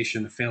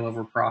replication. The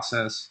failover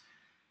process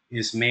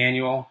is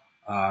manual.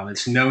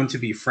 It's known to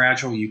be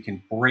fragile. You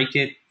can break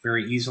it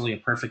very easily. A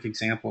perfect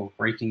example of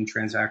breaking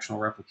transactional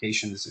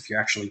replication is if you're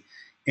actually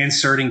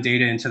inserting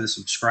data into the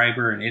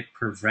subscriber and it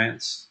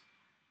prevents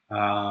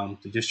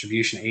the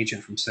distribution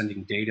agent from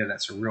sending data.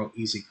 That's a real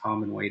easy,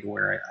 common way to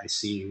where I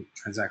see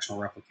transactional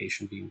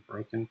replication being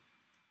broken.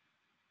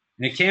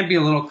 And it can be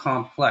a little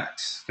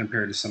complex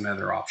compared to some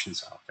other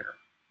options out there.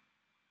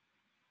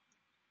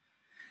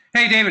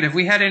 Hey, David, have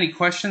we had any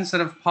questions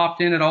that have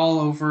popped in at all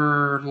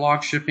over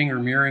log shipping or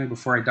mirroring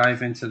before I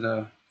dive into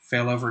the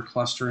failover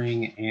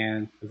clustering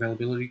and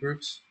availability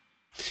groups?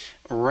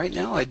 Right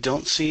now, I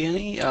don't see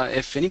any.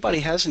 If anybody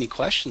has any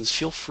questions,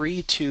 feel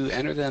free to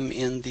enter them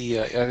in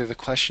the either the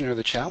question or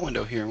the chat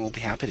window here, and we'll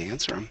be happy to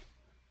answer them.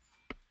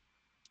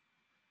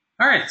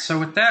 All right, so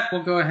with that,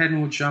 we'll go ahead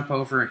and we'll jump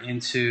over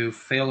into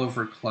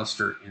failover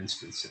cluster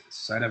instances.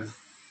 So at a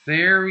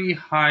very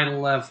high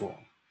level,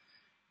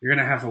 you're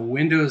going to have a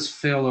Windows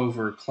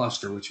failover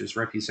cluster, which is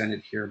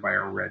represented here by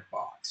a red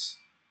box.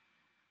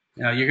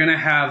 Now you're going to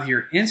have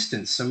your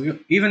instance. So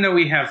even though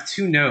we have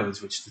two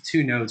nodes, which the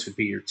two nodes would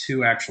be your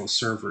two actual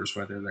servers,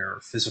 whether they're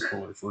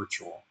physical or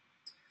virtual,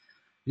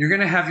 you're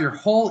going to have your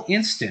whole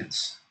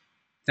instance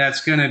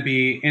that's going to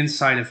be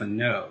inside of a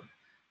node.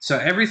 So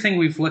everything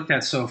we've looked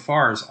at so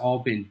far has all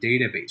been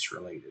database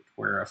related,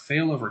 where a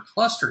failover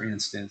cluster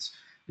instance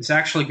is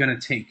actually going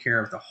to take care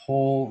of the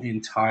whole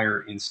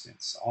entire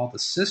instance. All the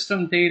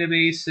system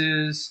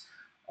databases,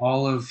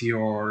 all of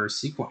your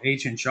SQL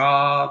agent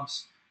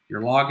jobs,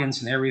 your logins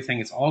and everything,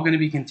 it's all going to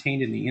be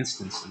contained in the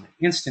instance. And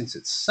the instance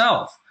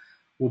itself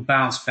will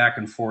bounce back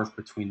and forth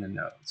between the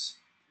nodes.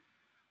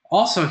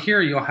 Also here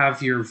you'll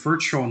have your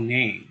virtual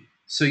name.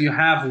 So you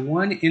have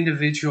one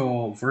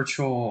individual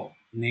virtual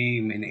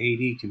name and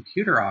AD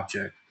computer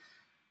object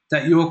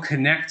that you'll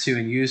connect to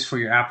and use for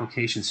your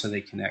application so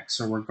they connect.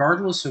 So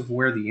regardless of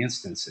where the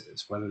instance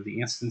is, whether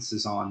the instance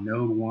is on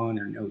node 1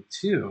 or node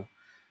 2,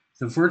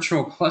 the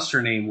virtual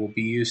cluster name will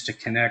be used to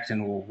connect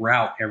and will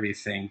route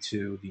everything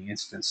to the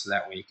instance so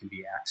that way it can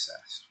be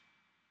accessed.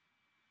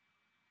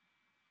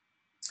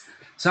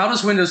 So how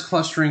does Windows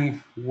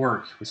clustering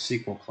work with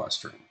SQL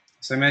clustering?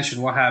 As I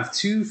mentioned, we'll have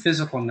two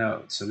physical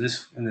nodes. So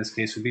this, in this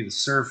case, would be the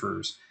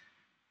servers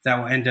that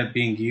will end up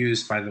being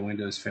used by the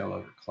Windows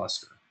failover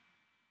cluster.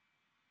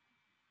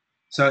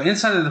 So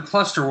inside of the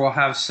cluster, we'll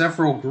have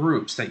several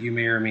groups that you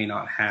may or may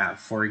not have.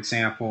 For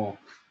example,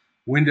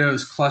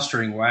 Windows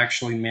clustering will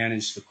actually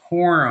manage the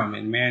quorum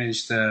and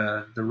manage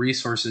the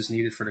resources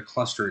needed for the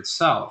cluster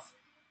itself,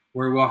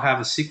 where we'll have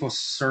a SQL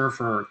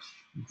Server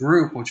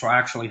group, which will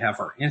actually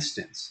have our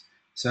instance.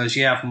 So as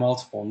you have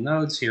multiple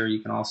nodes here, you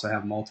can also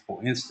have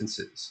multiple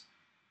instances.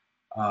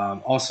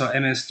 Also,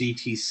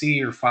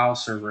 MSDTC or file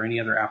server, any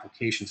other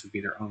applications would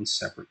be their own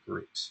separate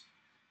groups.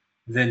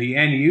 Then the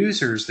end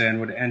users then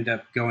would end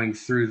up going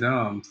through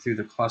them, through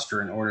the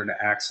cluster in order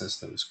to access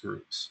those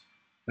groups.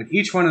 But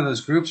each one of those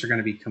groups are going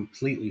to be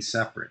completely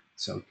separate.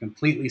 So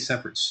completely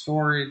separate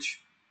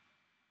storage,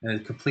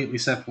 completely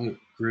separate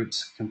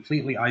groups,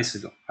 completely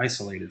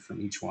isolated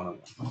from each one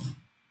of them.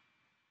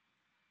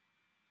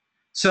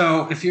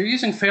 So if you're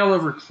using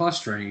failover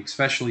clustering,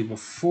 especially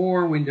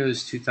before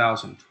Windows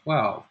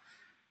 2012,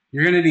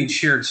 you're going to need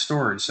shared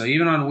storage. So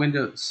even on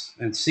Windows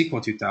and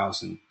SQL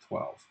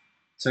 2012.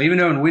 So even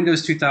though in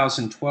Windows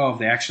 2012,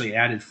 they actually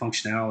added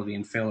functionality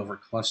in failover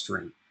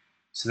clustering.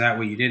 So that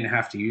way you didn't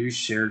have to use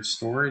shared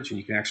storage and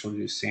you can actually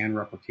do SAN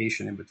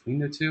replication in between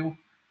the two.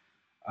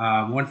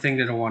 One thing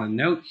that I want to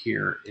note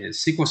here is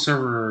SQL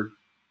Server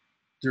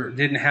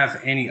didn't have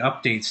any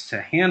updates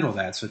to handle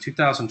that. So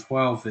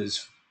 2012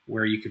 is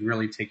where you could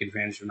really take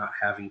advantage of not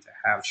having to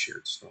have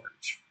shared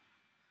storage.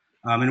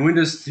 In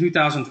Windows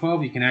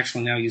 2012, you can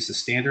actually now use the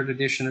standard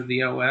edition of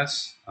the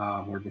OS,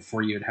 where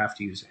before you would have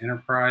to use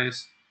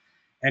Enterprise.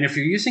 And if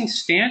you're using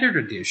standard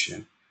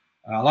edition,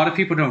 a lot of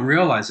people don't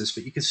realize this,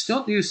 but you can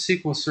still do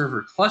SQL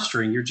Server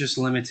clustering. You're just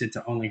limited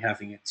to only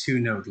having a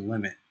 2-node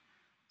limit.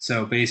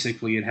 So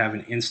basically, you'd have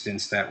an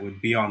instance that would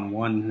be on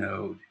one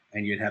node,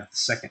 and you'd have the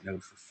second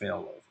node for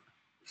failover.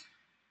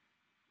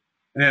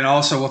 And then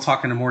also, we'll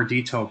talk in more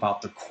detail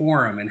about the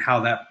quorum and how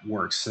that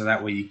works, so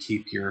that way you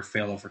keep your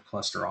failover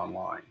cluster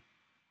online.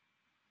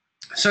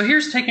 So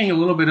here's taking a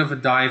little bit of a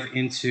dive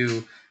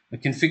into the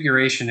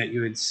configuration that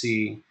you would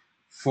see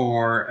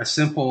for a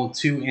simple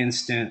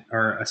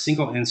a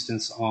single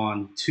instance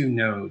on 2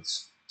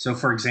 nodes. So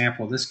for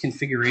example, this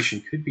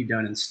configuration could be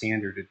done in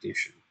standard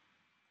edition.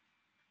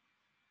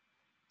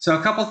 So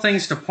a couple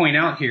things to point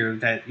out here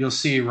that you'll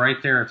see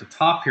right there at the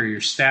top here,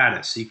 your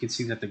status. So you can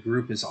see that the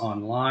group is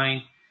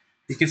online.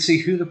 You can see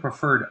who the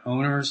preferred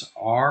owners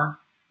are.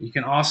 You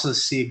can also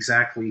see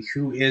exactly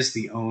who is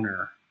the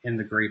owner in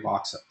the gray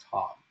box up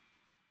top.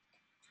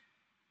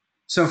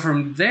 So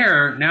from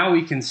there, now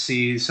we can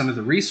see some of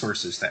the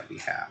resources that we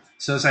have.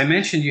 So as I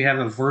mentioned, you have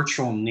a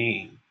virtual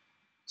name.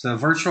 So a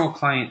virtual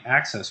client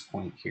access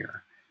point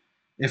here.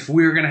 If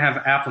we were going to have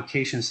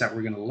applications that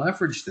were going to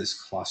leverage this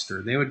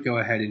cluster, they would go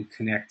ahead and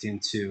connect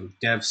into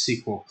dev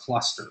SQL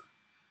cluster.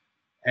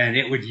 And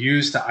it would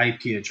use the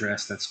IP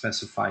address that's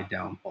specified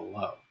down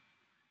below.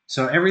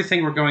 So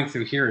everything we're going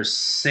through here is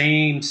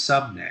same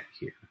subnet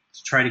here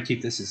to try to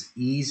keep this as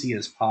easy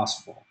as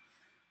possible.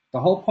 The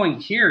whole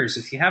point here is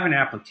if you have an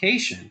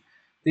application,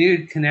 they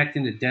would connect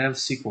into dev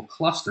SQL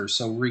cluster.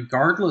 So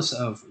regardless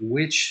of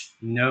which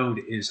node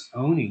is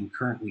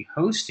currently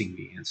hosting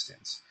the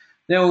instance,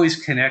 they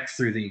always connect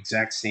through the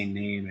exact same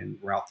name and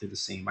route through the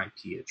same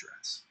IP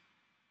address.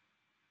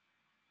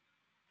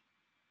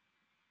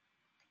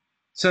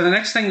 So the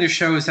next thing to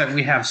show is that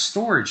we have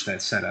storage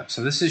that's set up.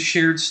 So this is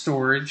shared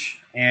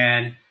storage,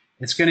 and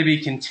it's going to be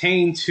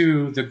contained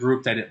to the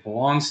group that it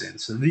belongs in.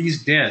 So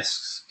these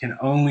disks can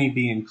only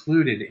be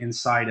included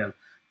inside of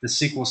the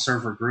SQL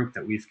Server group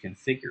that we've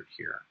configured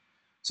here.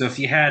 So if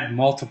you had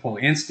multiple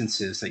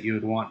instances that you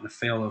would want in a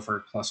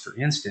failover cluster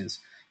instance,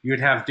 you would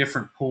have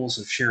different pools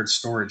of shared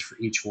storage for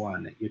each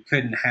one. You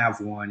couldn't have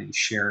one and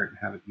share it and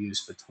have it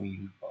used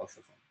between both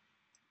of them.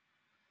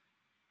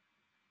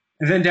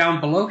 And then down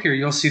below here,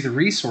 you'll see the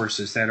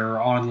resources that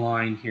are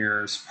online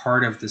here as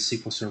part of the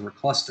SQL Server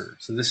cluster.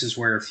 So this is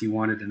where if you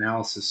wanted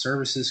analysis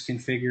services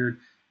configured,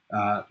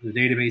 the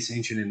database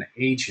engine and the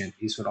agent,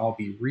 these would all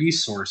be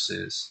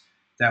resources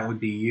that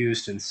would be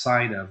used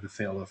inside of the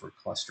failover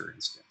cluster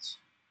instance.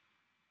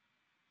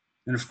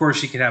 And of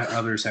course, you could have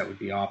others that would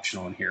be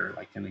optional in here,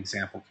 like an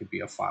example could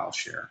be a file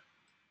share.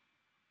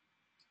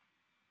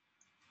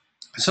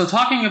 So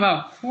talking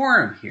about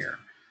quorum here.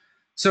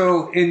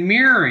 So in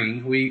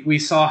mirroring, we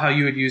saw how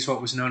you would use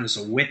what was known as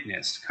a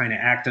witness to kind of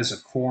act as a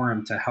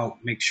quorum to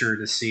help make sure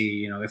to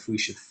see, if we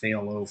should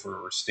fail over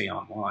or stay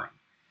online.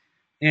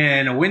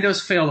 In a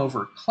Windows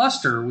failover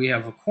cluster, we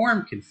have a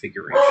quorum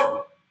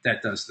configuration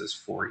that does this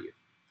for you.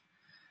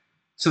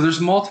 So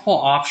there's multiple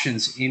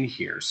options in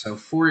here. So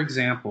for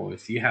example,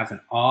 if you have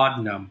an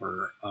odd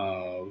number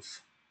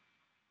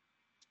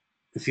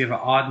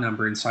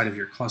inside of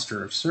your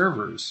cluster of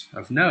servers,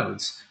 of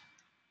nodes,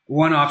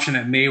 one option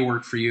that may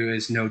work for you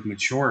is node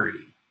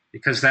majority,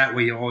 because that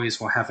way you always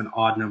will have an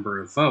odd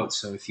number of votes.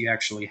 So if you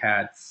actually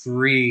had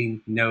 3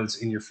 nodes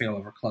in your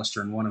failover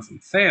cluster and one of them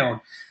failed,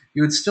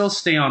 you would still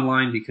stay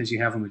online because you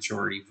have a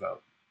majority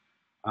vote.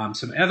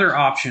 Some other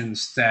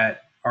options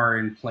that are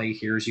in play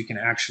here is you can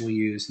actually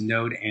use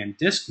node and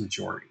disk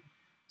majority.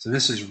 So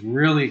this is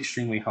really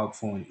extremely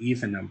helpful in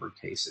even number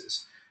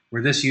cases,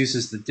 where this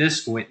uses the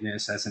disk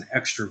witness as an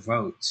extra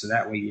vote. So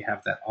that way you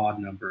have that odd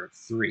number of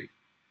 3.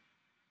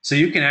 So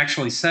you can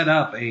actually set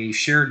up a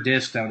shared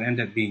disk that would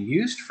end up being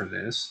used for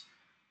this,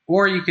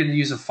 or you can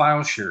use a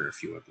file share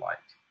if you would like.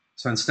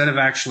 So instead of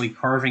actually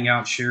carving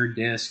out shared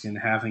disk and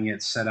having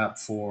it set up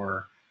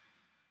for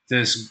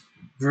this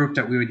group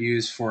that we would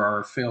use for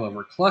our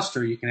failover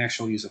cluster, you can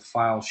actually use a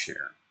file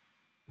share.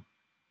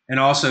 And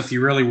also, if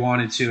you really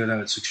wanted to, though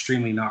it's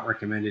extremely not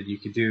recommended, you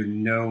could do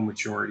no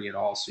majority at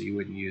all. So you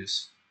wouldn't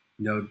use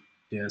node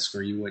disk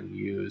or you wouldn't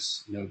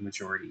use node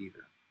majority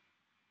either.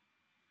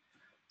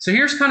 So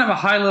here's kind of a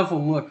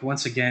high-level look,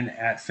 once again,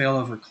 at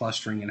failover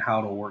clustering and how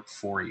it'll work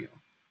for you.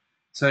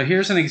 So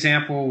here's an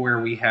example where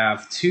we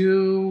have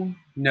 2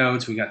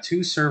 nodes. We got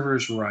 2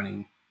 servers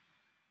running.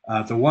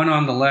 The one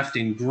on the left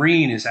in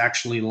green is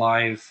actually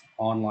live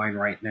online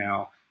right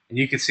now. And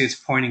you can see it's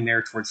pointing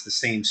there towards the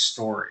same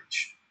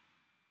storage.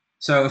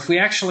 So if we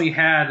actually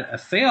had a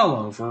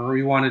failover or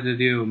we wanted to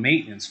do a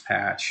maintenance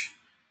patch,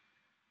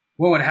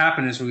 what would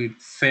happen is we'd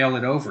fail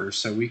it over.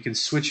 So we can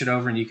switch it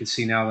over, and you can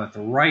see now that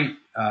the right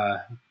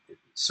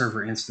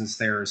server instance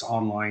there is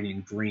online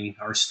in green.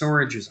 Our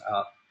storage is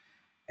up,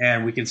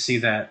 and we can see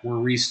that we're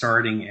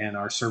restarting and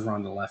our server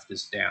on the left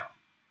is down.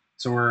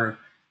 So we're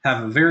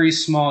have a very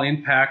small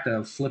impact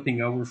of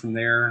flipping over from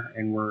there,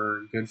 and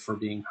we're good for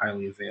being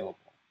highly available.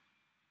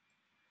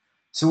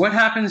 So what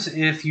happens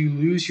if you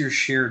lose your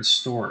shared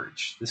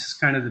storage? This is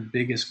kind of the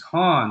biggest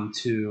con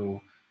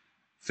to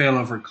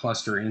failover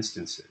cluster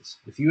instances.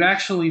 If you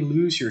actually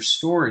lose your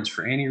storage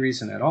for any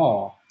reason at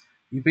all,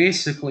 you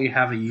basically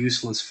have a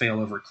useless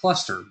failover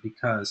cluster,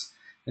 because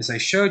as I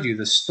showed you,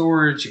 the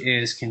storage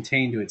is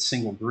contained to its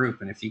single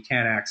group, and if you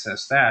can't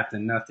access that,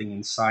 then nothing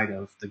inside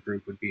of the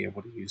group would be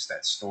able to use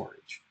that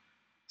storage.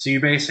 So you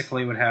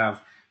basically would have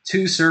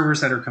 2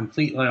 servers that are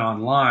completely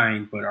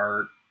online but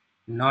are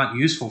not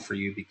useful for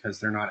you because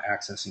they're not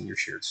accessing your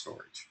shared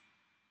storage.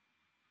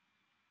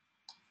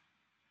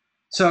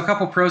 So a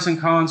couple pros and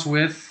cons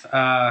with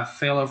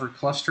failover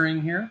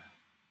clustering here.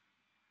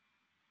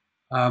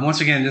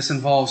 Once again, this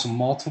involves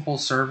multiple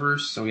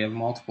servers, so we have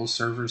multiple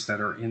servers that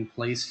are in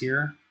place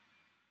here.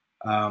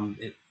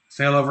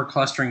 Failover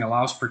clustering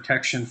allows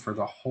protection for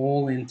the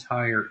whole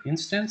entire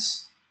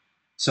instance.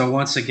 So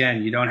once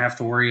again, you don't have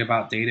to worry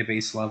about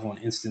database level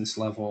and instance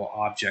level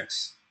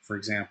objects. For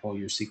example,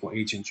 your SQL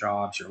agent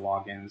jobs, your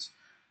logins,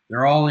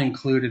 they're all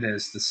included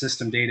as the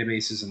system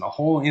databases, and the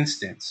whole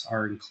instance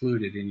are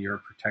included in your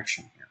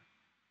protection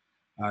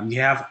here.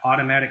 You have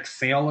automatic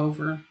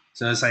failover.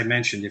 So as I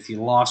mentioned, if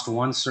you lost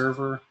one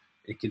server,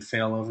 it could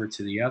fail over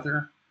to the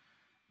other.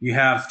 You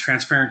have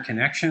transparent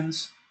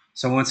connections.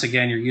 So once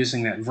again, you're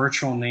using that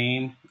virtual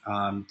name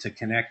to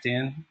connect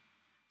in.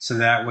 So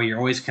that way you're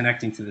always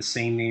connecting to the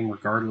same name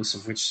regardless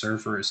of which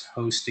server is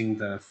hosting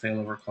the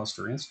failover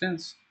cluster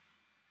instance.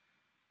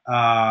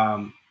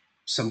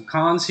 Some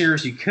cons here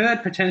is you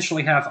could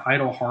potentially have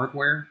idle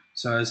hardware.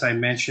 So as I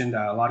mentioned,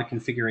 a lot of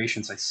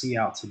configurations I see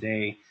out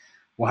today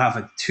will have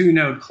a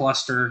 2-node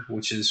cluster,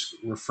 which is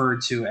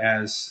referred to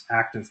as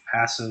active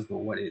passive, but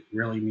what it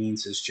really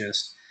means is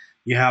just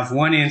You have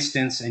one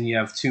instance and you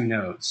have two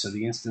nodes. So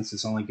the instance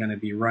is only going to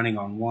be running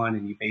on one,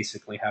 and you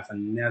basically have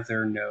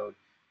another node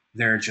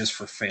there just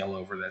for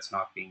failover that's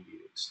not being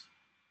used.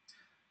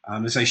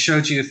 As I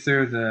showed you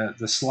through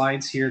the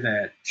slides here,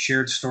 that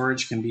shared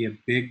storage can be a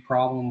big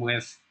problem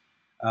with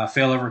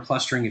failover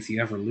clustering if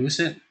you ever lose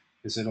it,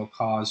 because it'll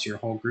cause your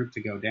whole group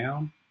to go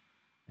down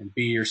and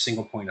be your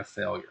single point of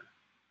failure.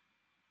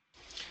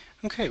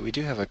 Okay, we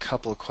do have a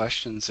couple of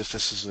questions if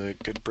this is a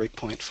good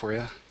breakpoint for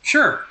you.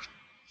 Sure.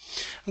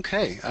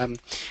 Okay,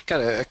 got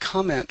a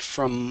comment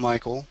from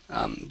Michael.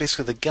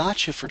 Basically, the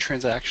gotcha for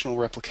transactional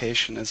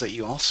replication is that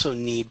you also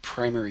need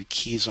primary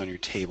keys on your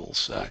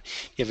tables.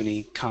 You have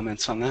any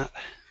comments on that?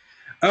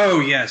 Oh,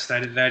 yes,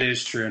 that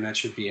is true, and that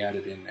should be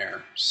added in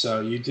there.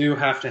 So you do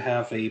have to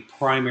have a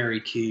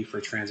primary key for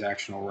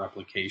transactional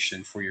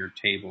replication for your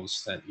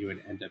tables that you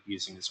would end up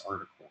using as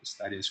articles.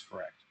 That is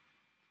correct.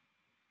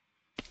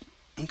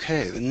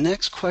 Okay, the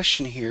next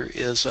question here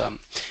is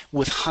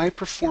with high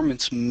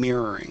performance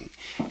mirroring,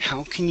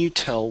 how can you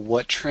tell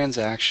what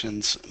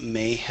transactions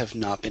may have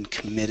not been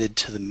committed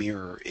to the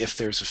mirror if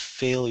there's a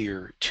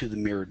failure to the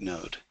mirrored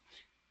node?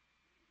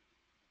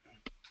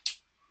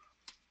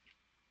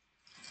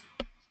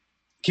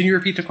 Can you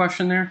repeat the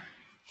question there?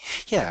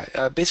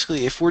 Yeah,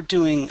 basically, if we're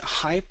doing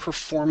high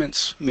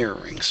performance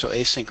mirroring, so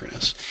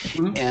asynchronous,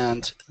 Mm-hmm.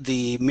 and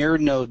the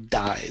mirrored node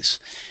dies,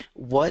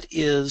 what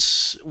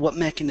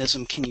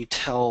mechanism can you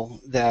tell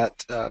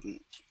that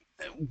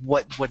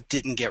what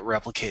didn't get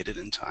replicated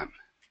in time?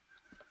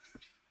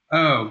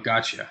 Oh,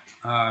 gotcha.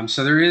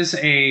 So there is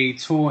a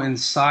tool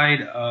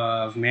inside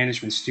of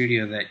Management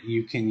Studio that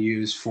you can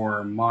use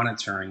for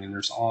monitoring, and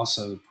there's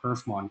also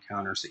perfmon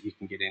counters that you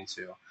can get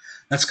into.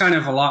 That's kind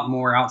of a lot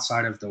more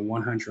outside of the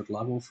 100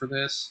 level for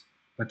this,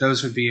 but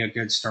those would be a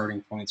good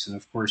starting points. And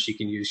of course, you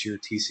can use your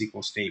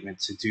T-SQL statement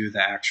to do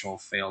the actual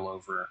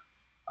failover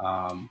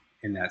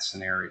in that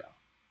scenario.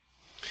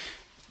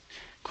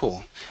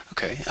 Cool.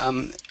 Okay.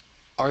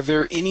 Are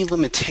there any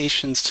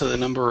limitations to the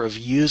number of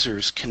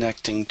users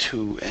connecting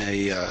to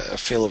a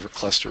failover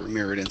cluster or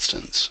mirrored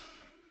instance?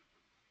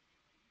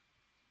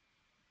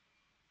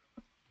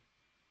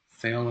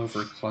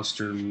 Failover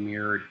cluster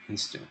mirrored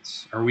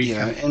instance. Are we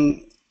Yeah,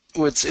 and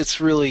it's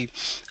really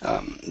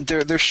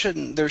there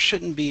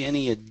shouldn't be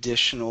any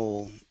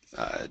additional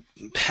uh,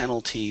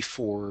 penalty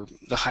for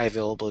the high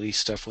availability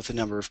stuff with the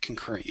number of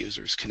concurrent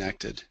users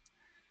connected.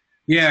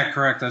 Yeah,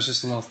 correct. I was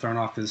just a little thrown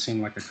off because it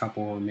seemed like a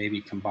couple were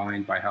maybe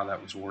combined by how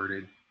that was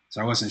worded. So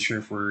I wasn't sure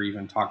if we are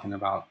even talking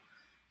about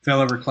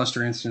failover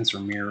cluster instance or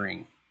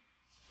mirroring.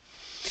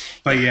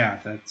 But Yeah,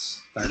 yeah,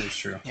 that is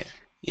true. yeah,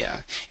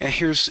 yeah. And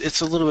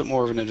it's a little bit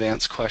more of an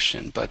advanced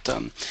question, but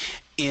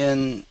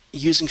in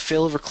using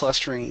failover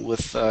clustering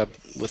with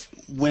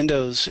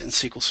Windows and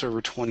SQL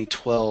Server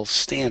 2012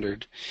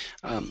 standard,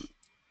 um,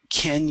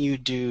 can you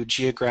do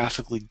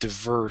geographically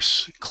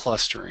diverse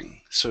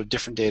clustering? So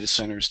different data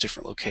centers,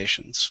 different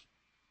locations.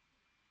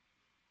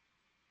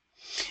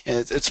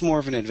 And it's more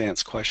of an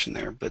advanced question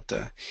there, but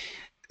the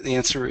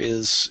answer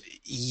is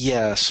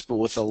yes, but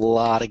with a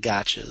lot of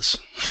gotchas.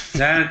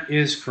 That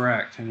is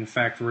correct. And in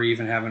fact, we're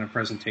even having a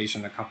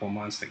presentation in a couple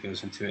months that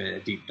goes into a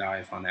deep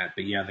dive on that.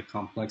 But yeah, the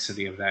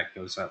complexity of that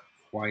goes up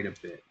quite a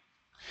bit.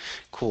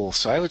 Cool.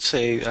 So I would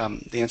say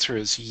the answer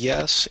is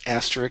yes,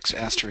 asterisk,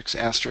 asterisk,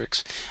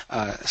 asterisk.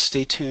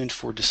 Stay tuned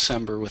for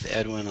December with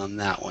Edwin on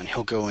that one.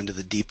 He'll go into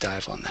the deep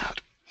dive on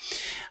that.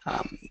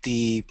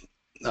 The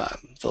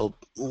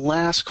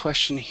last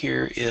question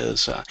here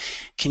is,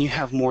 can you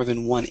have more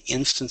than one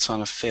instance on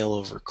a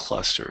failover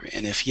cluster?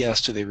 And if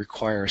yes, do they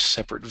require a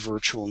separate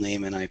virtual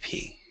name and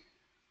IP?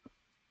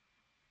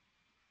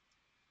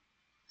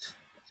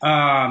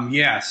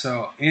 Yeah,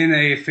 so in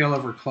a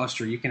failover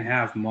cluster, you can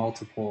have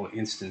multiple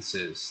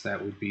instances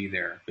that would be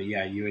there. But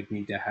yeah, you would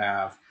need to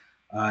have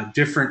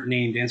different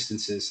named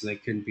instances so they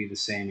couldn't be the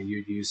same, and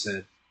you'd use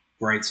a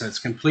right. So it's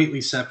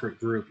completely separate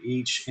group.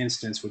 Each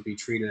instance would be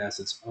treated as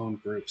its own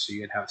group, so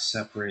you'd have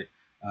separate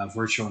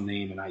virtual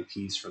name and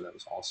IPs for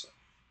those also.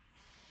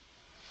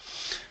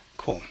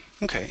 Cool.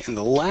 Okay. And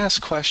the last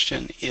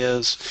question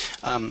is,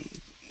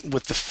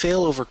 with the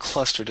failover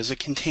cluster, does it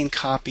contain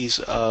copies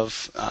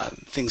of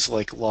things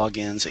like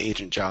logins,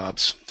 agent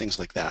jobs, things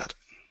like that?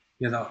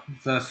 Yeah,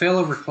 the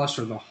failover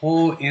cluster, the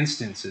whole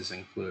instance is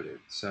included.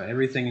 So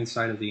everything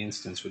inside of the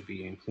instance would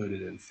be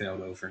included and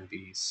failed over and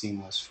be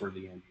seamless for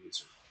the end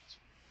user.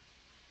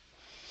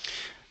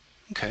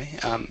 Okay.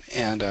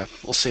 And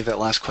we'll save that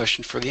last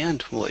question for the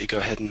end. We'll let you go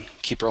ahead and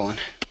keep rolling.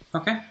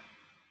 Okay.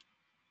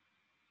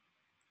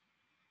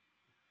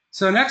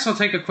 So next we'll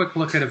take a quick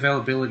look at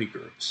availability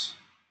groups.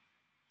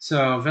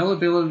 So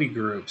availability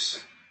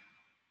groups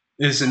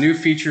is a new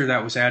feature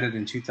that was added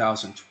in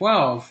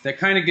 2012 that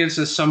kind of gives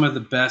us some of the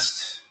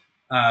best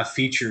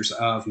features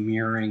of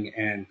mirroring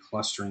and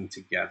clustering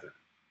together.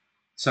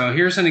 So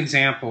here's an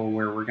example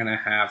where we're going to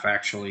have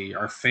actually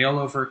our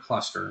failover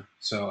cluster.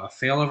 So a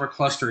failover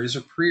cluster is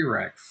a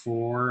prereq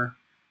for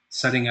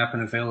setting up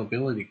an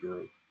availability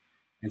group.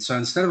 And so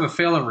instead of a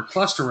failover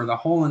cluster where the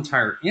whole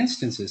entire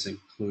instance is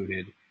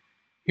included,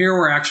 Here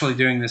we're actually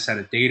doing this at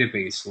a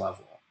database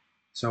level.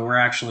 So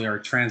our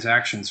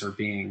transactions are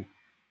being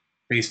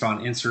based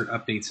on insert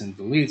updates and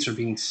deletes are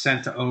being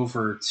sent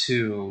over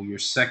to your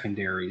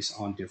secondaries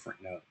on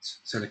different nodes.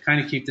 So to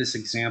kind of keep this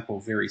example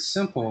very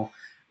simple,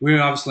 we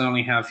obviously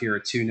only have here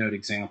a 2-node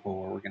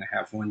example where we're going to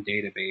have one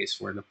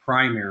database where the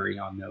primary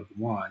on node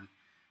 1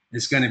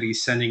 is going to be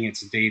sending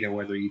its data,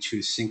 whether you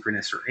choose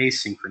synchronous or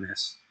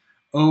asynchronous,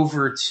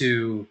 over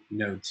to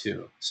node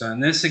 2. So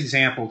in this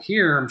example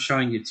here, I'm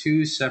showing you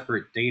 2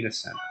 separate data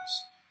centers.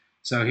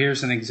 So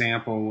here's an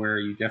example where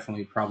you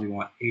definitely probably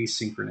want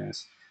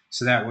asynchronous.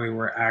 So that way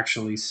we're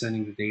actually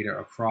sending the data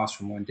across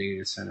from one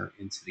data center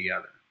into the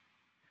other.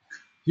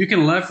 You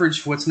can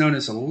leverage what's known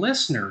as a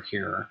listener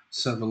here.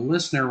 So the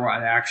listener will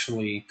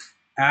actually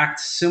act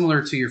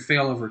similar to your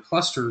failover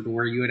cluster, to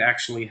where you would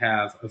actually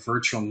have a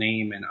virtual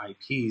name and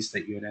IPs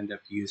that you would end up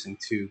using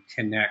to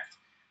connect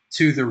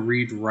to the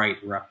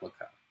read-write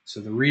replica. So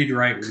the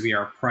read-write would be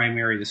our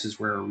primary. This is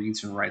where our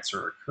reads and writes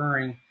are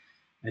occurring.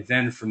 And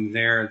then from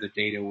there, the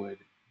data would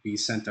be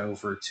sent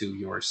over to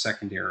your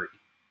secondary,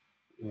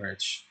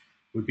 which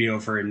would be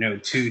over a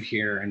node 2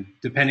 here. And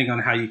depending on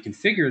how you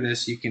configure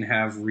this, you can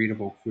have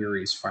readable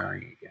queries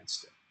firing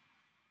against it.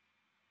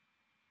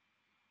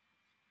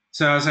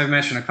 So as I've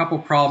mentioned, a couple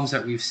problems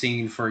that we've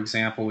seen, for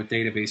example, with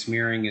database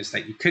mirroring is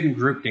that you couldn't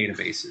group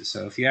databases.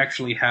 So if you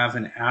actually have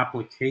an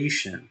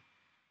application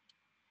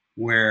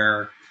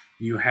where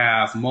you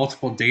have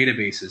multiple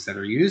databases that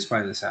are used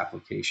by this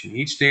application,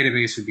 each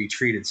database would be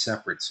treated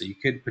separate. So you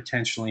could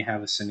potentially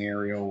have a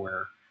scenario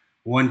where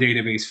one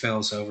database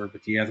fails over,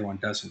 but the other one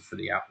doesn't for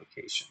the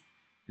application.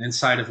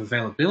 Inside of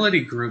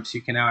availability groups,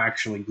 you can now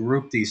actually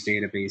group these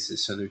databases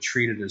so they're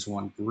treated as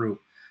one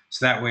group.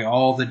 So that way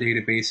all the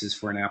databases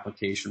for an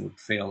application would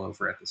fail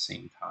over at the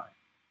same time.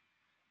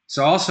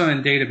 So also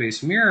in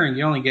database mirroring,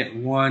 you only get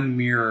one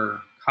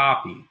mirror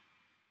copy.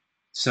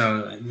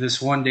 So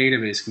this one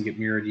database can get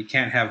mirrored. You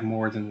can't have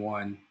more than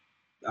one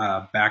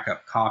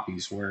backup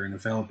copies, where in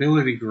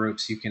availability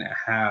groups, you can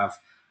have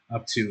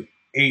up to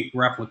 8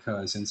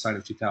 replicas inside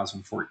of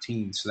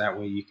 2014. So that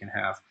way you can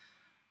have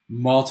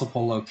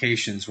multiple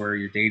locations where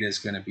your data is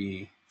going to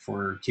be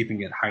for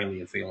keeping it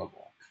highly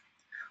available.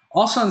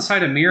 Also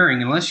inside of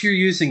mirroring, unless you're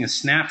using a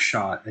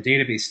snapshot, a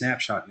database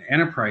snapshot in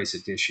Enterprise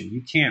Edition,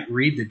 you can't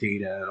read the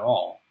data at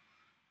all.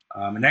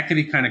 And that can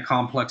be kind of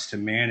complex to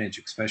manage,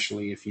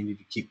 especially if you need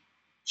to keep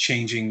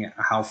changing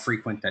how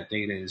frequent that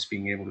data is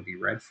being able to be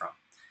read from.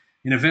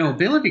 In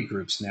availability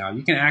groups now,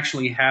 you can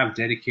actually have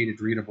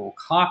dedicated readable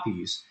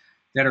copies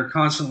that are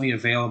constantly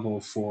available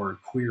for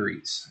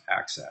queries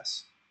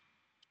access.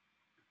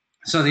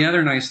 So the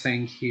other nice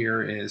thing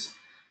here is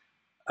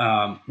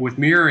with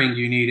mirroring,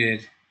 you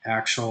needed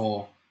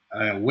actual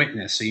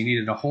witness. So you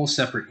needed a whole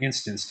separate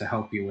instance to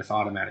help you with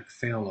automatic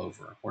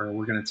failover, where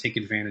we're going to take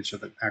advantage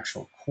of the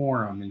actual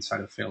quorum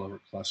inside of failover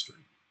clustering.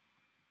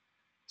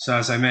 So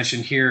as I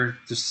mentioned here,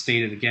 just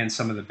stated again,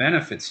 some of the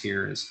benefits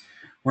here is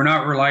we're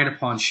not relied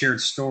upon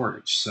shared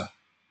storage.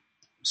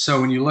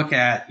 So when you look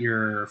at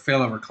your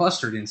failover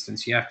clustered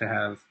instance, you have to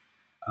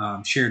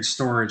have shared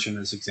storage. In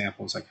those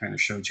examples, I kind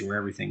of showed you where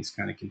everything's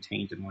kind of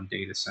contained in one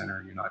data center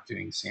and you're not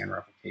doing SAN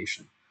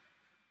replication.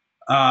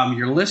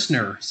 Your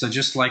listener, so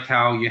just like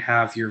how you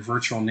have your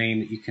virtual name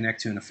that you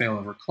connect to in a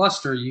failover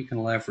cluster, you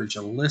can leverage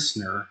a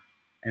listener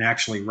and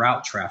actually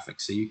route traffic.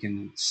 So you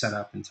can set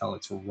up and tell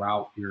it to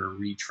route your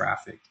read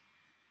traffic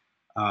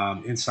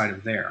inside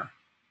of there.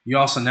 You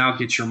also now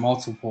get your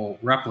multiple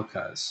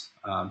replicas.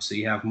 So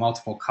you have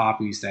multiple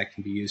copies that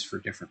can be used for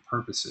different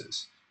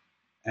purposes.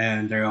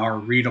 And they are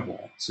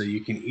readable. So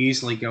you can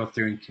easily go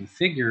through and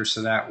configure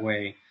so that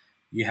way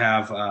you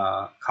have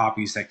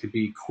copies that could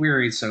be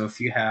queried. So if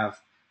you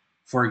have,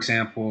 for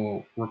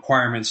example,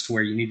 requirements to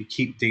where you need to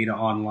keep data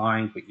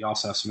online, but you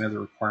also have some other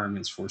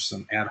requirements for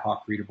some ad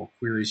hoc readable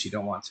queries you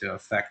don't want to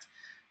affect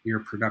your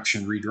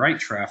production read-write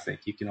traffic,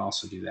 you can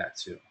also do that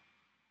too.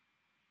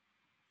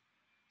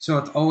 So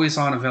it's always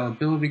on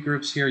availability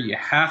groups here. You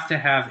have to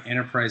have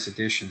Enterprise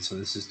Edition, so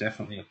this is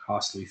definitely a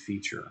costly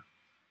feature.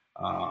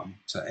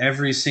 So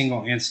every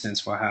single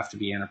instance will have to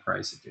be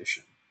Enterprise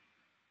Edition.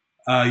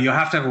 You'll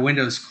have to have a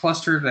Windows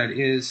cluster that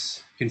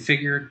is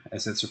configured,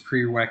 as it's a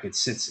prereq. It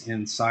sits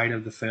inside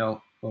of the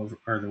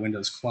the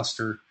Windows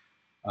cluster.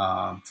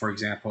 For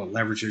example, it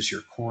leverages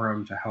your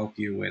quorum to help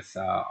you with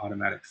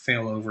automatic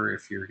failover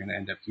if you're going to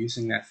end up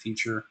using that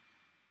feature.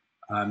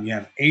 You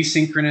have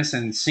asynchronous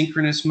and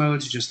synchronous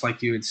modes, just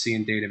like you would see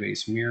in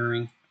database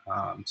mirroring.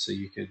 So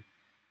you could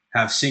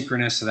have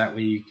synchronous, so that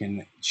way you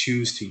can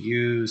choose to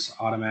use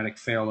automatic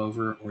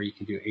failover, or you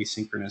can do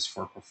asynchronous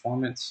for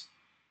performance.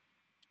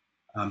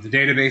 The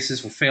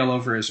databases will fail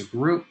over as a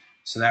group,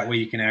 so that way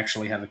you can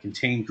actually have a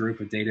contained group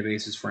of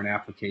databases for an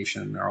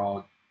application, and they're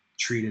all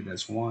treated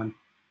as one.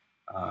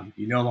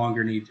 You no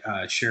longer need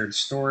shared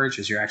storage,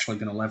 as you're actually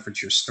going to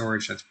leverage your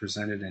storage that's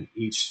presented in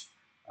each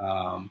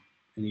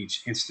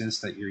instance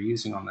that you're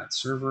using on that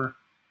server.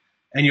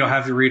 And you'll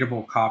have your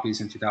readable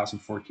copies in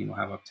 2014. You'll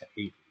have up to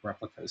 8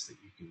 replicas that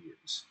you can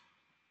use.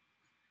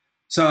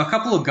 So a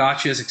couple of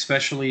gotchas,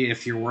 especially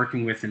if you're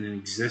working with an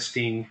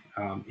existing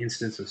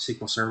instance of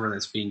SQL Server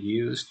that's being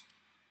used,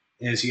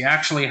 is you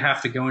actually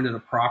have to go into the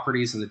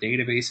properties of the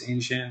database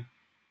engine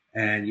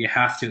and you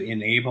have to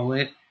enable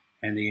it.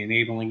 And the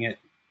enabling it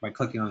by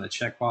clicking on the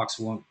checkbox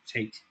won't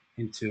take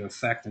into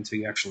effect until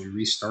you actually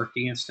restart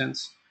the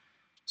instance.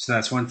 So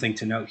that's one thing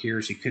to note here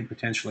is you could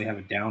potentially have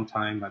a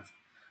downtime.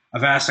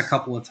 I've asked a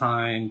couple of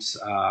times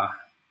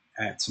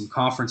at some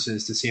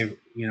conferences to see if,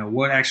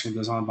 what actually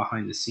goes on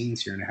behind the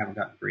scenes here, and I haven't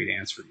gotten a great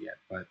answer yet.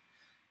 But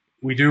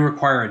we do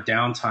require a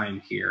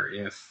downtime here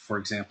if, for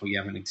example, you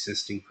have an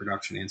existing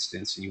production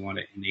instance and you want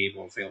to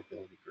enable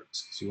availability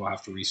groups. So you will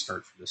have to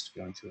restart for this to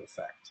go into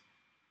effect.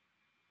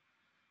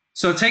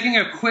 So taking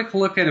a quick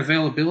look at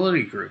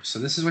availability groups. So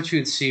this is what you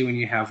would see when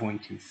you have one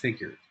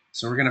configured.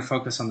 So we're going to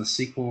focus on the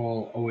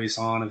SQL Always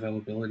On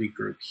availability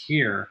group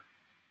here.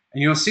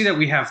 And you'll see that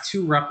we have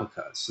two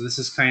replicas. So this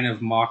is kind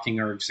of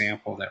mocking our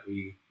example that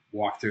we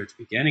walked through at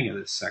the beginning of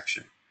this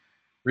section.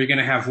 We're going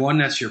to have one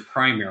that's your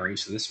primary.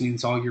 So this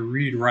means all your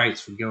read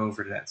writes would go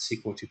over to that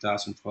SQL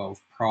 2012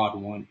 prod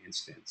 1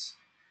 instance.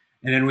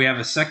 And then we have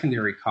a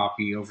secondary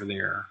copy over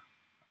there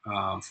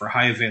for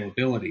high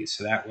availability.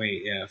 So that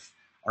way, if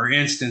our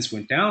instance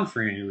went down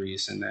for any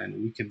reason,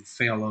 then we could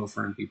fail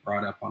over and be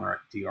brought up on our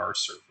DR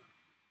server.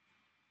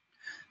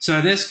 So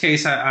in this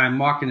case, I'm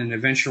mocking an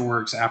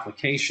AdventureWorks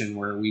application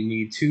where we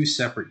need two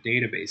separate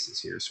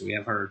databases here. So we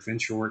have our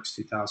AdventureWorks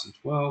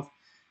 2012,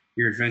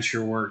 your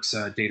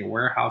AdventureWorks Data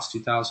Warehouse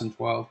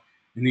 2012,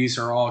 and these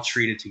are all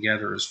treated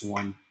together as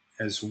one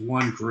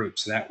group.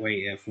 So that way,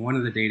 if one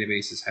of the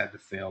databases had to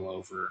fail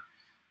over,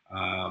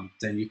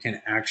 then you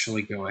can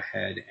actually go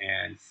ahead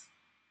and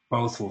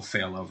both will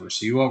fail over.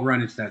 So you won't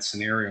run into that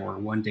scenario where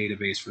one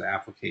database for the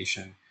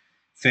application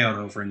failed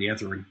over and the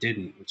other one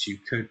didn't, which you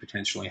could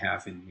potentially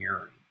have in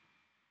mirroring.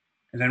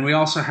 And then we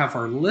also have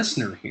our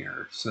listener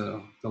here.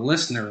 So the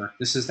listener,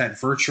 this is that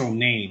virtual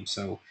name.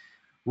 So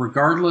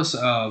regardless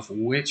of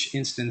which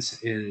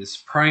instance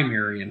is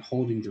primary and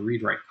holding the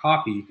read-write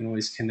copy, you can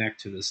always connect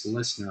to this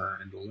listener,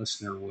 and the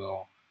listener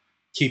will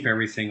keep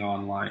everything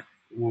online,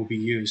 will be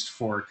used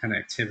for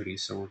connectivity.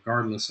 So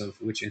regardless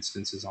of which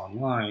instance is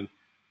online,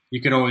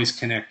 you could always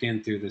connect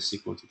in through the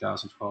SQL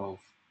 2012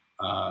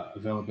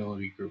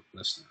 availability group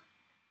listener.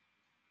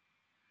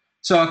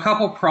 So a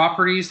couple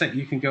properties that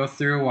you can go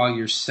through while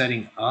you're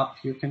setting up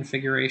your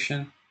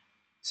configuration.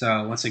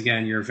 So once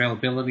again, your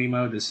availability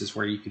mode, this is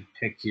where you can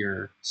pick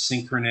your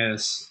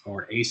synchronous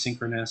or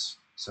asynchronous.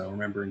 So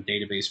remember in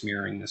database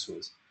mirroring, this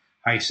was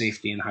high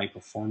safety and high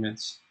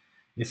performance.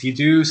 If you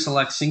do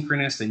select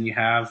synchronous, then you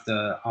have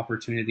the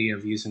opportunity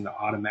of using the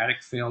automatic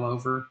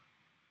failover.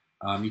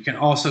 You can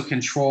also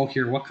control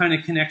here what kind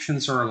of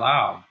connections are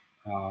allowed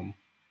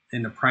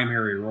in the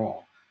primary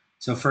role.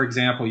 So for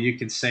example, you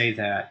could say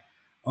that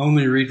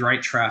only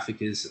read-write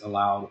traffic is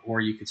allowed,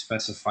 or you could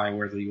specify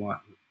whether you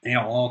want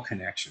all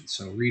connections.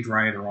 So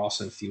read-write, or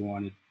also if you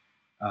wanted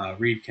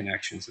read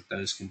connections, that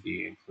those can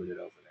be included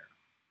over there.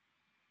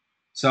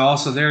 So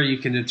also there you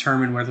can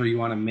determine whether you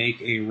want to make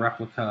a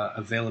replica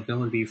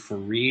availability for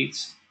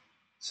reads.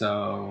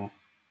 So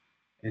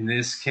in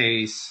this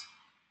case,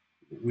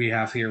 we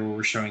have here where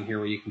we're showing here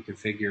where you can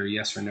configure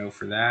yes or no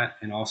for that.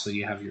 And also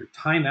you have your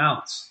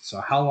timeouts. So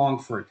how long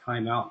for a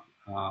timeout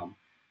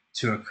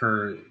to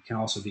occur can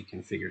also be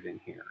configured in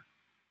here.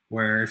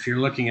 Where if you're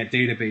looking at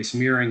database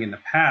mirroring in the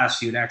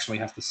past, you'd actually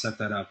have to set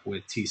that up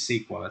with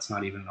T-SQL. That's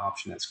not even an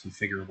option that's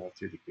configurable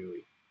through the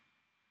GUI.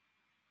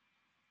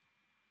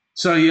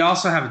 So you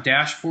also have a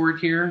dashboard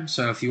here.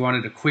 So if you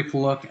wanted a quick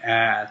look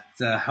at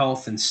the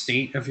health and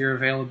state of your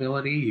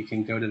availability, you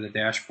can go to the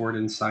dashboard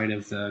inside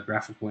of the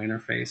graphical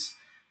interface.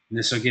 And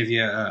this will give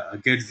you a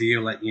good view,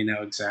 letting you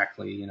know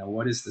exactly,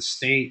 what is the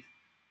state,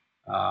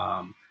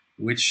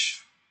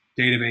 which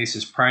database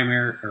is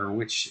primary, or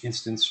which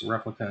instance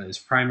replica is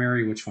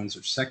primary, which ones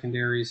are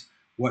secondaries,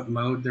 what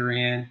mode they're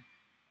in,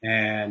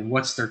 and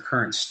what's their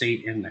current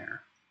state in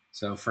there.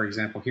 So for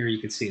example, here you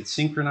can see it's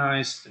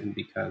synchronized, and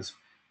because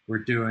we're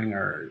doing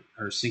our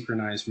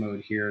synchronized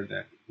mode here,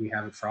 that we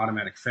have it for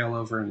automatic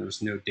failover and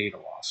there's no data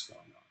loss going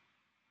on.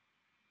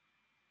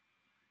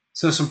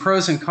 So some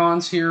pros and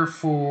cons here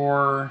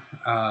for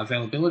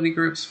availability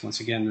groups.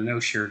 Once again, no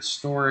shared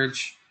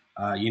storage.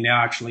 You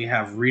now actually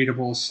have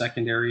readable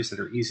secondaries that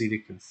are easy to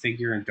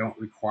configure and don't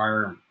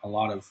require a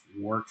lot of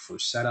work for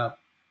setup.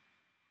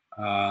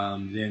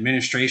 The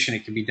administration,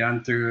 it can be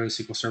done through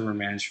SQL Server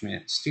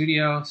Management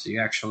Studio, so you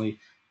actually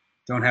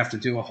don't have to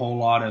do a whole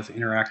lot of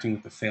interacting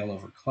with the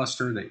failover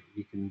cluster. That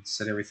you can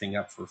set everything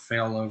up for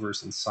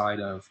failovers inside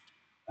of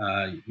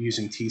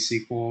using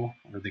T-SQL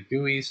or the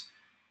GUIs.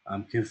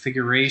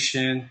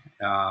 Configuration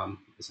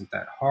isn't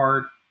that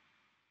hard.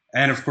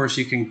 And of course,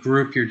 you can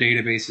group your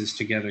databases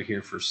together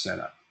here for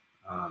setup.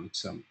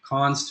 Some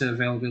cons to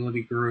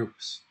availability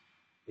groups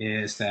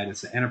is that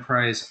it's an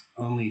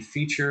enterprise-only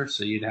feature,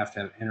 so you'd have to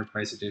have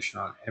Enterprise Edition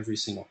on every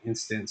single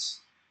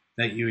instance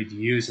that you would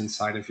use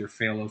inside of your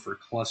failover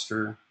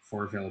cluster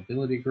for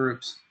availability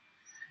groups.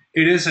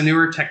 It is a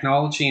newer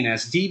technology, and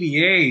as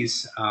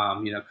DBAs,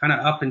 kind of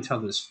up until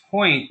this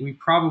point, we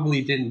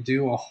probably didn't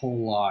do a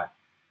whole lot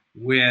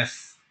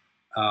with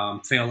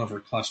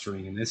failover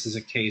clustering. And this is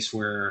a case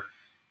where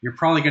you're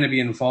probably going to be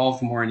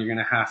involved more, and you're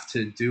going to have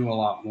to do a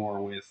lot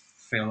more with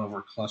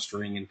failover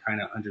clustering and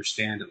kind of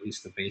understand at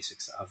least the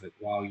basics of it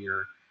while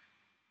you're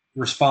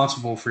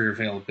responsible for your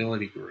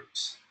availability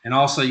groups. And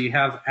also, you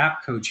have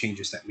app code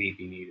changes that may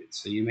be needed.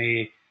 So you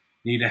may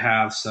need to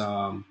have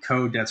some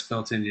code that's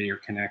built into your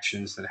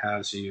connections that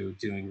has you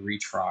doing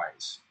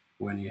retries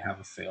when you have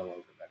a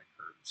failover that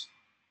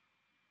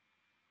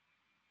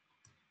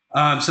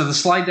occurs. So the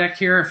slide deck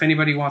here, if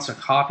anybody wants a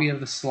copy of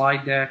the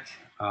slide deck,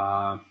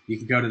 you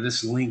can go to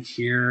this link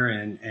here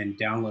and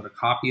download a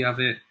copy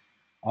of it.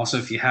 Also,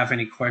 if you have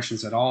any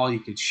questions at all, you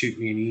could shoot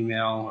me an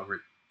email over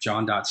at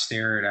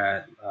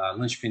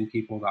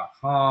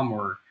john.starrett@linchpinpeople.com,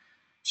 or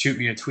shoot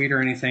me a tweet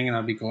or anything, and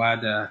I'll be glad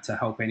to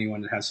help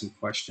anyone that has some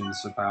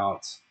questions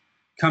about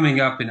coming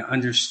up and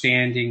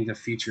understanding the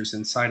features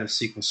inside of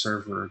SQL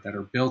Server that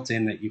are built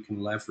in that you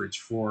can leverage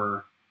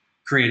for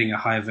creating a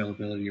high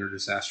availability or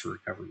disaster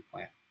recovery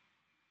plan.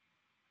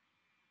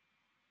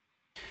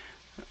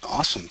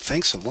 Awesome.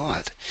 Thanks a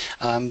lot.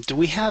 Do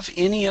we have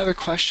any other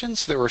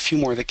questions? There were a few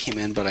more that came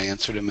in, but I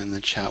answered them in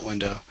the chat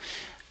window.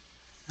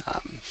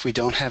 If we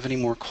don't have any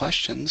more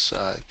questions,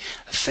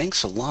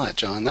 thanks a lot,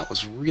 John. That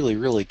was really,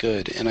 really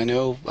good. And I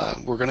know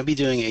we're going to be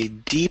doing a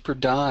deeper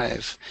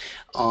dive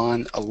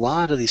on a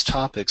lot of these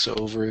topics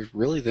over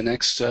really the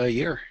next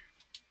year.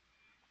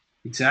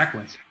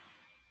 Exactly.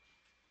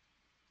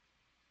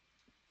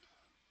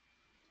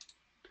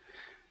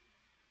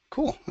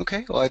 Cool.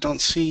 Okay. Well, I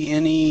don't see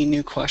any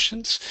new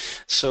questions.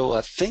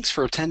 So thanks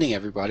for attending,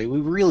 everybody.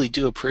 We really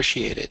do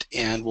appreciate it.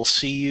 And we'll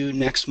see you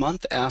next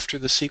month after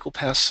the SQL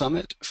Pass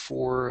Summit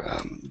for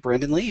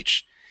Brandon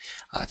Leach.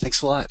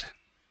 Thanks a lot.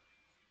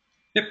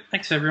 Yep.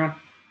 Thanks, everyone.